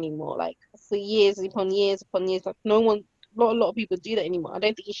doing that anymore. Like for years upon years upon years, like no one, not a lot of people do that anymore. I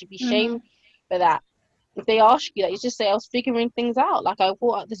don't think you should be shamed for that. If they ask you that, you just say, "I was figuring things out. Like I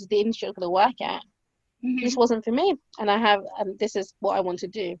thought this is the industry I'm going to work at. This wasn't for me, and this is what I want to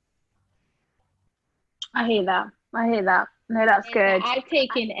do." I hear that. No, that's good. I've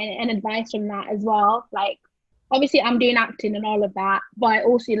taken an advice from that as well. Like, obviously, I'm doing acting and all of that, but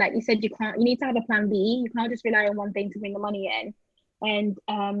also, like you said, you need to have a plan B. You can't just rely on one thing to bring the money in. And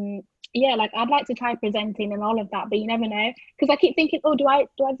yeah, like I'd like to try presenting and all of that, but you never know. Because I keep thinking, oh, do I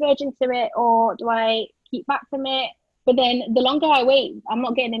verge into it or do I keep back from it? But then the longer I wait, I'm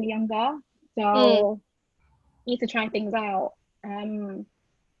not getting any younger. So need to try things out.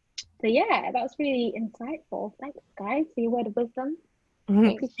 So yeah, that was really insightful. Thanks, guys, for your word of wisdom.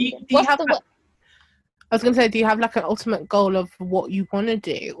 Do you have I was going to say, do you have like an ultimate goal of what you want to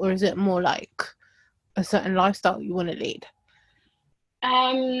do, or is it more like a certain lifestyle you want to lead?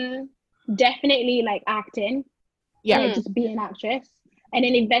 Definitely like acting. Yeah, just be an actress, and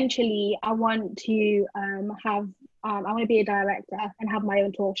then eventually I want to have I want to be a director and have my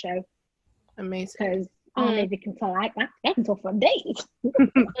own talk show. Amazing. Because I don't know if you can tell, I can talk for days.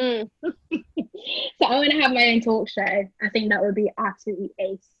 So I want to have my own talk show. I think that would be absolutely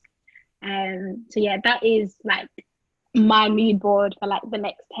ace. So yeah, that is like my mood board for like the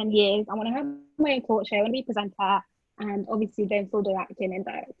next 10 years. I want to have my own talk show. I want to be a presenter, and obviously then still do acting and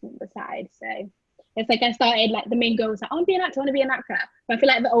directing on the side. So it's like I started like the main goal was like I want to be an actor, I want to be an actor. But I feel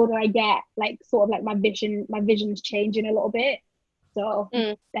like the older I get, like sort of like my vision's changing a little bit. So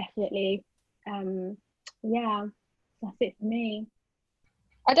definitely, yeah, that's it for me.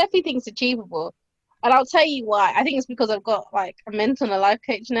 I definitely think it's achievable, and I'll tell you why. I think it's because I've got like a mentor and a life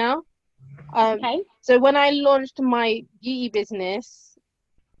coach now. Okay. So when I launched my beauty business,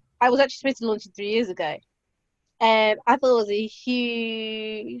 I was actually supposed to launch it 3 years ago, and I thought it was a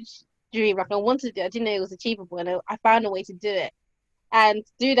huge dream. Like I wanted to do it. I didn't know it was achievable, and I found a way to do it. And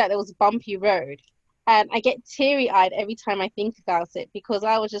to do that, there was a bumpy road, and I get teary-eyed every time I think about it because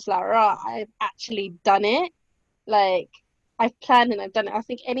I was just like, right, I've actually done it. Like I've planned and I've done it. I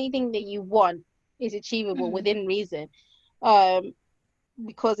think anything that you want is achievable within reason.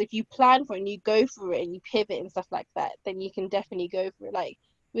 Because if you plan for it and you go for it and you pivot and stuff like that, then you can definitely go for it. Like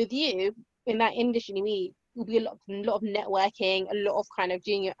with you in that industry, will be a lot of networking, a lot of kind of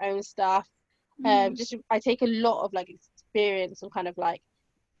doing your own stuff. I take a lot of like experience and kind of like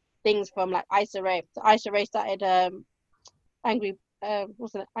things from like Issa Rae. So Issa Rae started Angry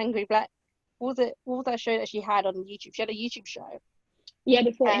Angry Black. What was that show that she had on YouTube? She had a YouTube show. Yeah,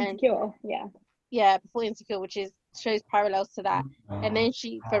 before Insecure. Yeah, before Insecure, which shows parallels to that. And then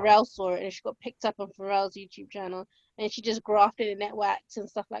Pharrell saw it and she got picked up on Pharrell's YouTube channel, and she just grafted in networks and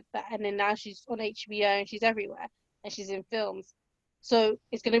stuff like that. And then now she's on HBO and she's everywhere and she's in films. So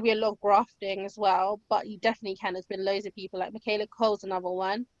it's going to be a lot of grafting as well, but you definitely can. There's been loads of people like Michaela Cole's another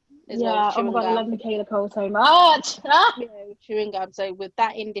one as well. Oh my god, I love Michaela Cole so much. Yeah, with chewing gum. So with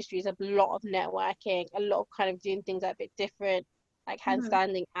that industry, there's a lot of networking, a lot of kind of doing things a bit different, like hand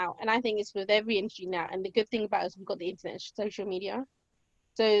standing out. And I think it's with every industry now. And the good thing about it is we've got the internet, social media.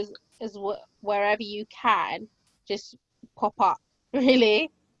 So wherever you can, just pop up.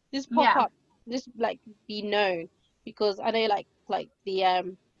 Really, just pop up. Just like be known, because I know like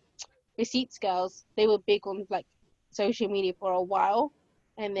the Receipts girls, they were big on like social media for a while,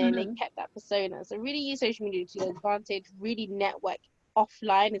 and then they kept that persona. So really use social media to your advantage. Really network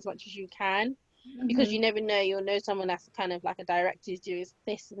offline as much as you can, because you never know, you'll know someone that's kind of like a director who's doing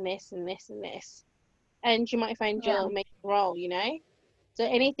this and this and this and this, and you might find your main role, you know. So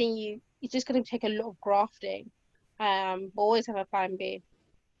anything it's just going to take a lot of grafting, but always have a plan B.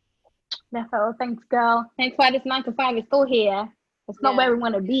 Definitely. Thanks, girl. Thanks why this 9 to 5 is still here. It's not where we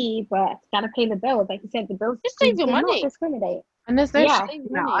want to be, but it's gotta pay the bills. Like you said, the bills just save your money. Not discriminate. And there's no shame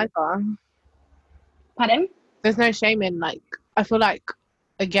in that either. Pardon? There's no shame in, like, I feel like,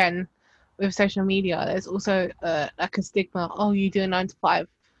 again, with social media, there's also like a stigma. Oh, you do a 9 to 5.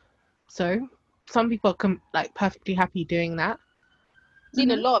 So some people can like perfectly happy doing that.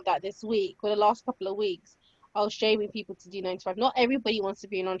 Seen a lot of that this week. For the last couple of weeks, I was shaming people to do 9 to 5. Not everybody wants to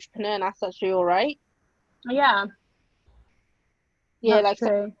be an entrepreneur, and that's actually all right. Yeah. Yeah, that's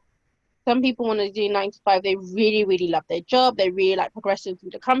true. some people want to do 9 to 5. They really, really love their job. They really like progressing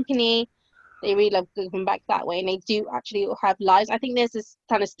through the company. They really love giving back that way, and they do actually have lives. I think there's this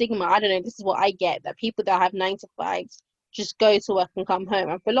kind of stigma. I don't know. This is what I get, that people that have 9 to 5s just go to work and come home.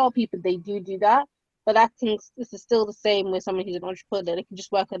 And for a lot of people, they do that. But this is still the same with someone who's an entrepreneur. They can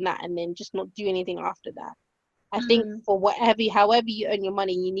just work on that and then just not do anything after that. I think for however you earn your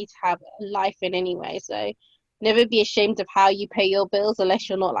money, you need to have a life in anyway. So never be ashamed of how you pay your bills, unless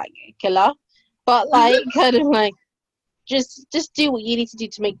you're not like a killer. But like kind of like just do what you need to do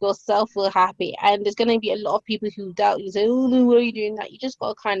to make yourself feel happy. And there's gonna be a lot of people who doubt you, say, oh no, why are you doing that? You just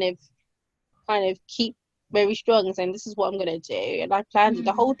gotta kind of keep very strong and saying, this is what I'm gonna do, and I planned it.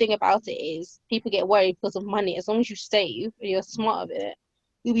 The whole thing about it is people get worried because of money. As long as you save and you're smart of it,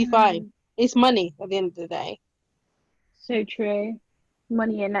 you'll be fine. It's money at the end of the day. So true.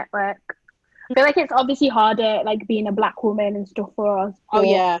 Money and network. I feel like it's obviously harder, like being a black woman and stuff for us. Oh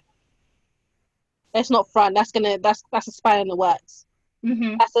yeah. Let's not front. That's a spanner in the works.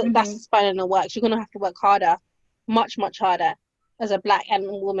 That's a spanner in the works. You're gonna have to work harder, much harder, as a black and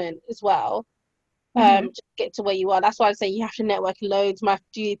woman as well. To get to where you are. That's why I say you have to network loads. You have to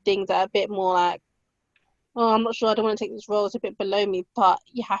do things that are a bit more like, oh, I'm not sure, I don't want to take this role, it's a bit below me, but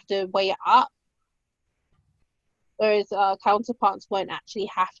you have to weigh it up. Whereas our counterparts won't actually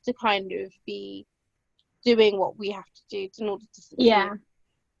have to kind of be doing what we have to do in order to succeed. Yeah,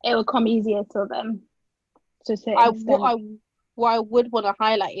 it will come easier to them. What I would want to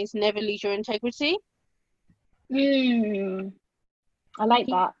highlight is never lose your integrity. I like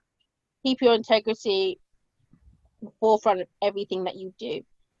that. Keep your integrity forefront of everything that you do.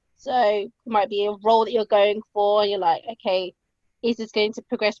 So it might be a role that you're going for, and you're like, okay, is this going to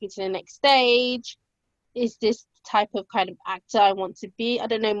progress me to the next stage? Is this the type of kind of actor I want to be? I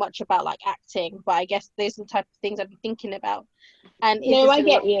don't know much about like acting, but I guess those are the type of things I'd be thinking about. And I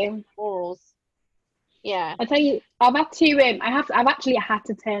get you. Morals. Yeah. I tell you, I've actually had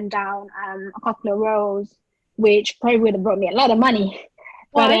to turn down a couple of roles, which probably would have brought me a lot of money.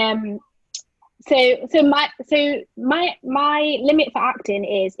 Why? But so my limit for acting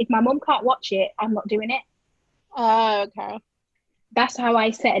is, if my mum can't watch it, I'm not doing it. Oh, okay. That's how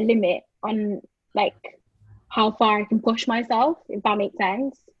I set a limit on like how far I can push myself, if that makes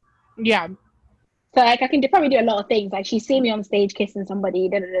sense. Yeah. So like I can probably do a lot of things. Like she's seen me on stage kissing somebody,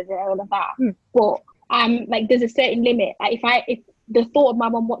 all of that. But like there's a certain limit. Like if the thought of my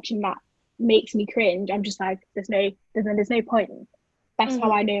mum watching that makes me cringe, I'm just like, there's no point. That's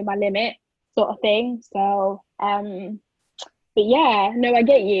how I know my limit, sort of thing. So but yeah, no, I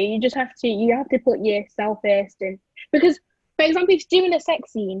get you. You have to put yourself first. And because, for example, if you're doing a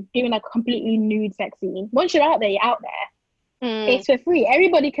sex scene, doing a completely nude sex scene, once you're out there, you're out there. It's for free.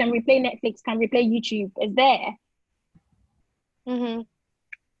 Everybody can replay Netflix, can replay YouTube. It's there.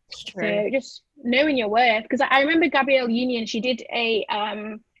 It's true. So just knowing your worth. Because I remember Gabrielle Union, she did a I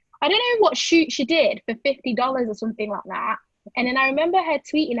don't know what shoot she did for $50 or something like that. And then I remember her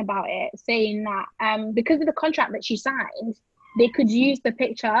tweeting about it, saying that because of the contract that she signed, they could use the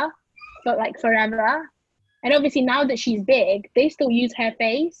picture for like forever. And obviously now that she's big, they still use her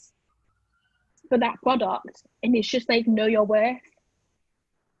face for that product. And it's just like, know your worth.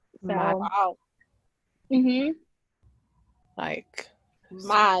 So, wow. Like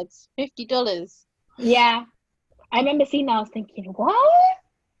mad. $50. Yeah. I remember seeing that, I was thinking, what?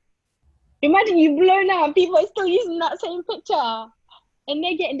 Imagine you've blown out, people are still using that same picture. And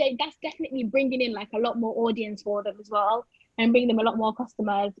that's definitely bringing in like a lot more audience for them as well, and bringing them a lot more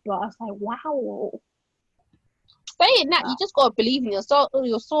customers. But I was like, wow. Saying that, you just gotta believe in your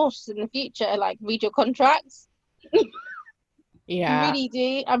source in the future. Like, read your contracts. Yeah. I really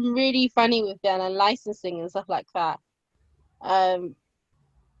do. I'm really funny with that and licensing and stuff like that.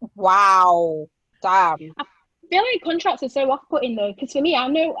 Wow. Damn. I feel like contracts are so off-putting though, because for me, I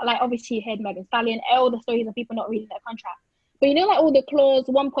know, like, obviously you heard Megan Stallion, all the stories of people not reading their contract, but you know, like all the clause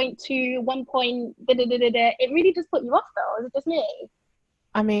 1.2, 1 point, it really just put you off though. Is it just me?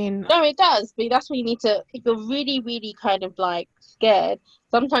 I mean, no, it does, but that's what you need to, if you're really, really kind of like scared,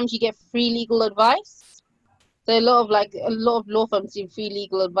 sometimes you get free legal advice. So a lot of law firms do free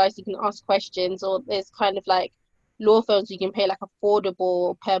legal advice. You can ask questions, or there's kind of like law firms you can pay like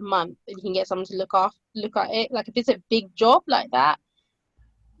affordable per month, and you can get someone to look at it. Like if it's a big job like that,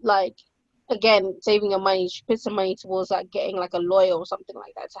 like again, saving your money, you should put some money towards like getting like a lawyer or something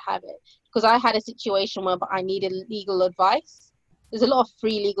like that to have it. Because I had a situation where I needed legal advice. There's a lot of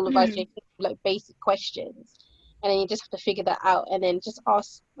free legal advice, like basic questions, and then you just have to figure that out, and then just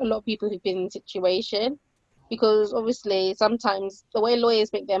ask a lot of people who've been in the situation, because obviously sometimes the way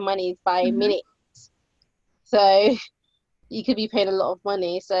lawyers make their money is by minutes. So you could be paying a lot of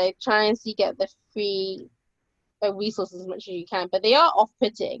money. So try and see get the free resources as much as you can. But they are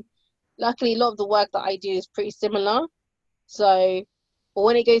off-putting. Luckily, a lot of the work that I do is pretty similar. So, but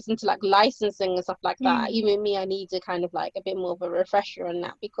when it goes into like licensing and stuff like that, even me, I need to kind of like a bit more of a refresher on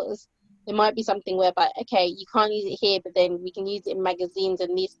that, because there might be something whereby, okay, you can't use it here, but then we can use it in magazines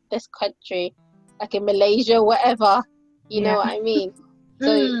in this country, like in Malaysia, whatever. You know what I mean?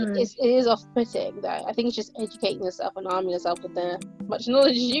 So it is off-putting, though. I think it's just educating yourself and arming yourself with as much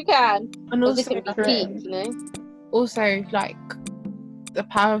knowledge as you can. And also, this can be peaked, you know? Also, like, the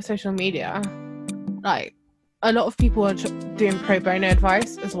power of social media, like, a lot of people are doing pro bono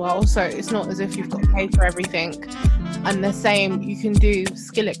advice as well, so it's not as if you've got to pay for everything. And the same, you can do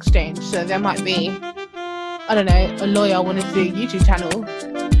skill exchange. So there might be, I don't know, a lawyer wanting to do a YouTube channel.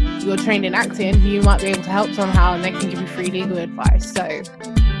 You're trained in acting, you might be able to help somehow, and they can give you free legal advice. So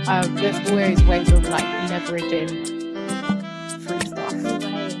there's always ways of like leveraging free stuff.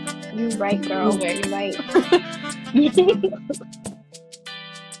 You're right, girl. Always. You're right.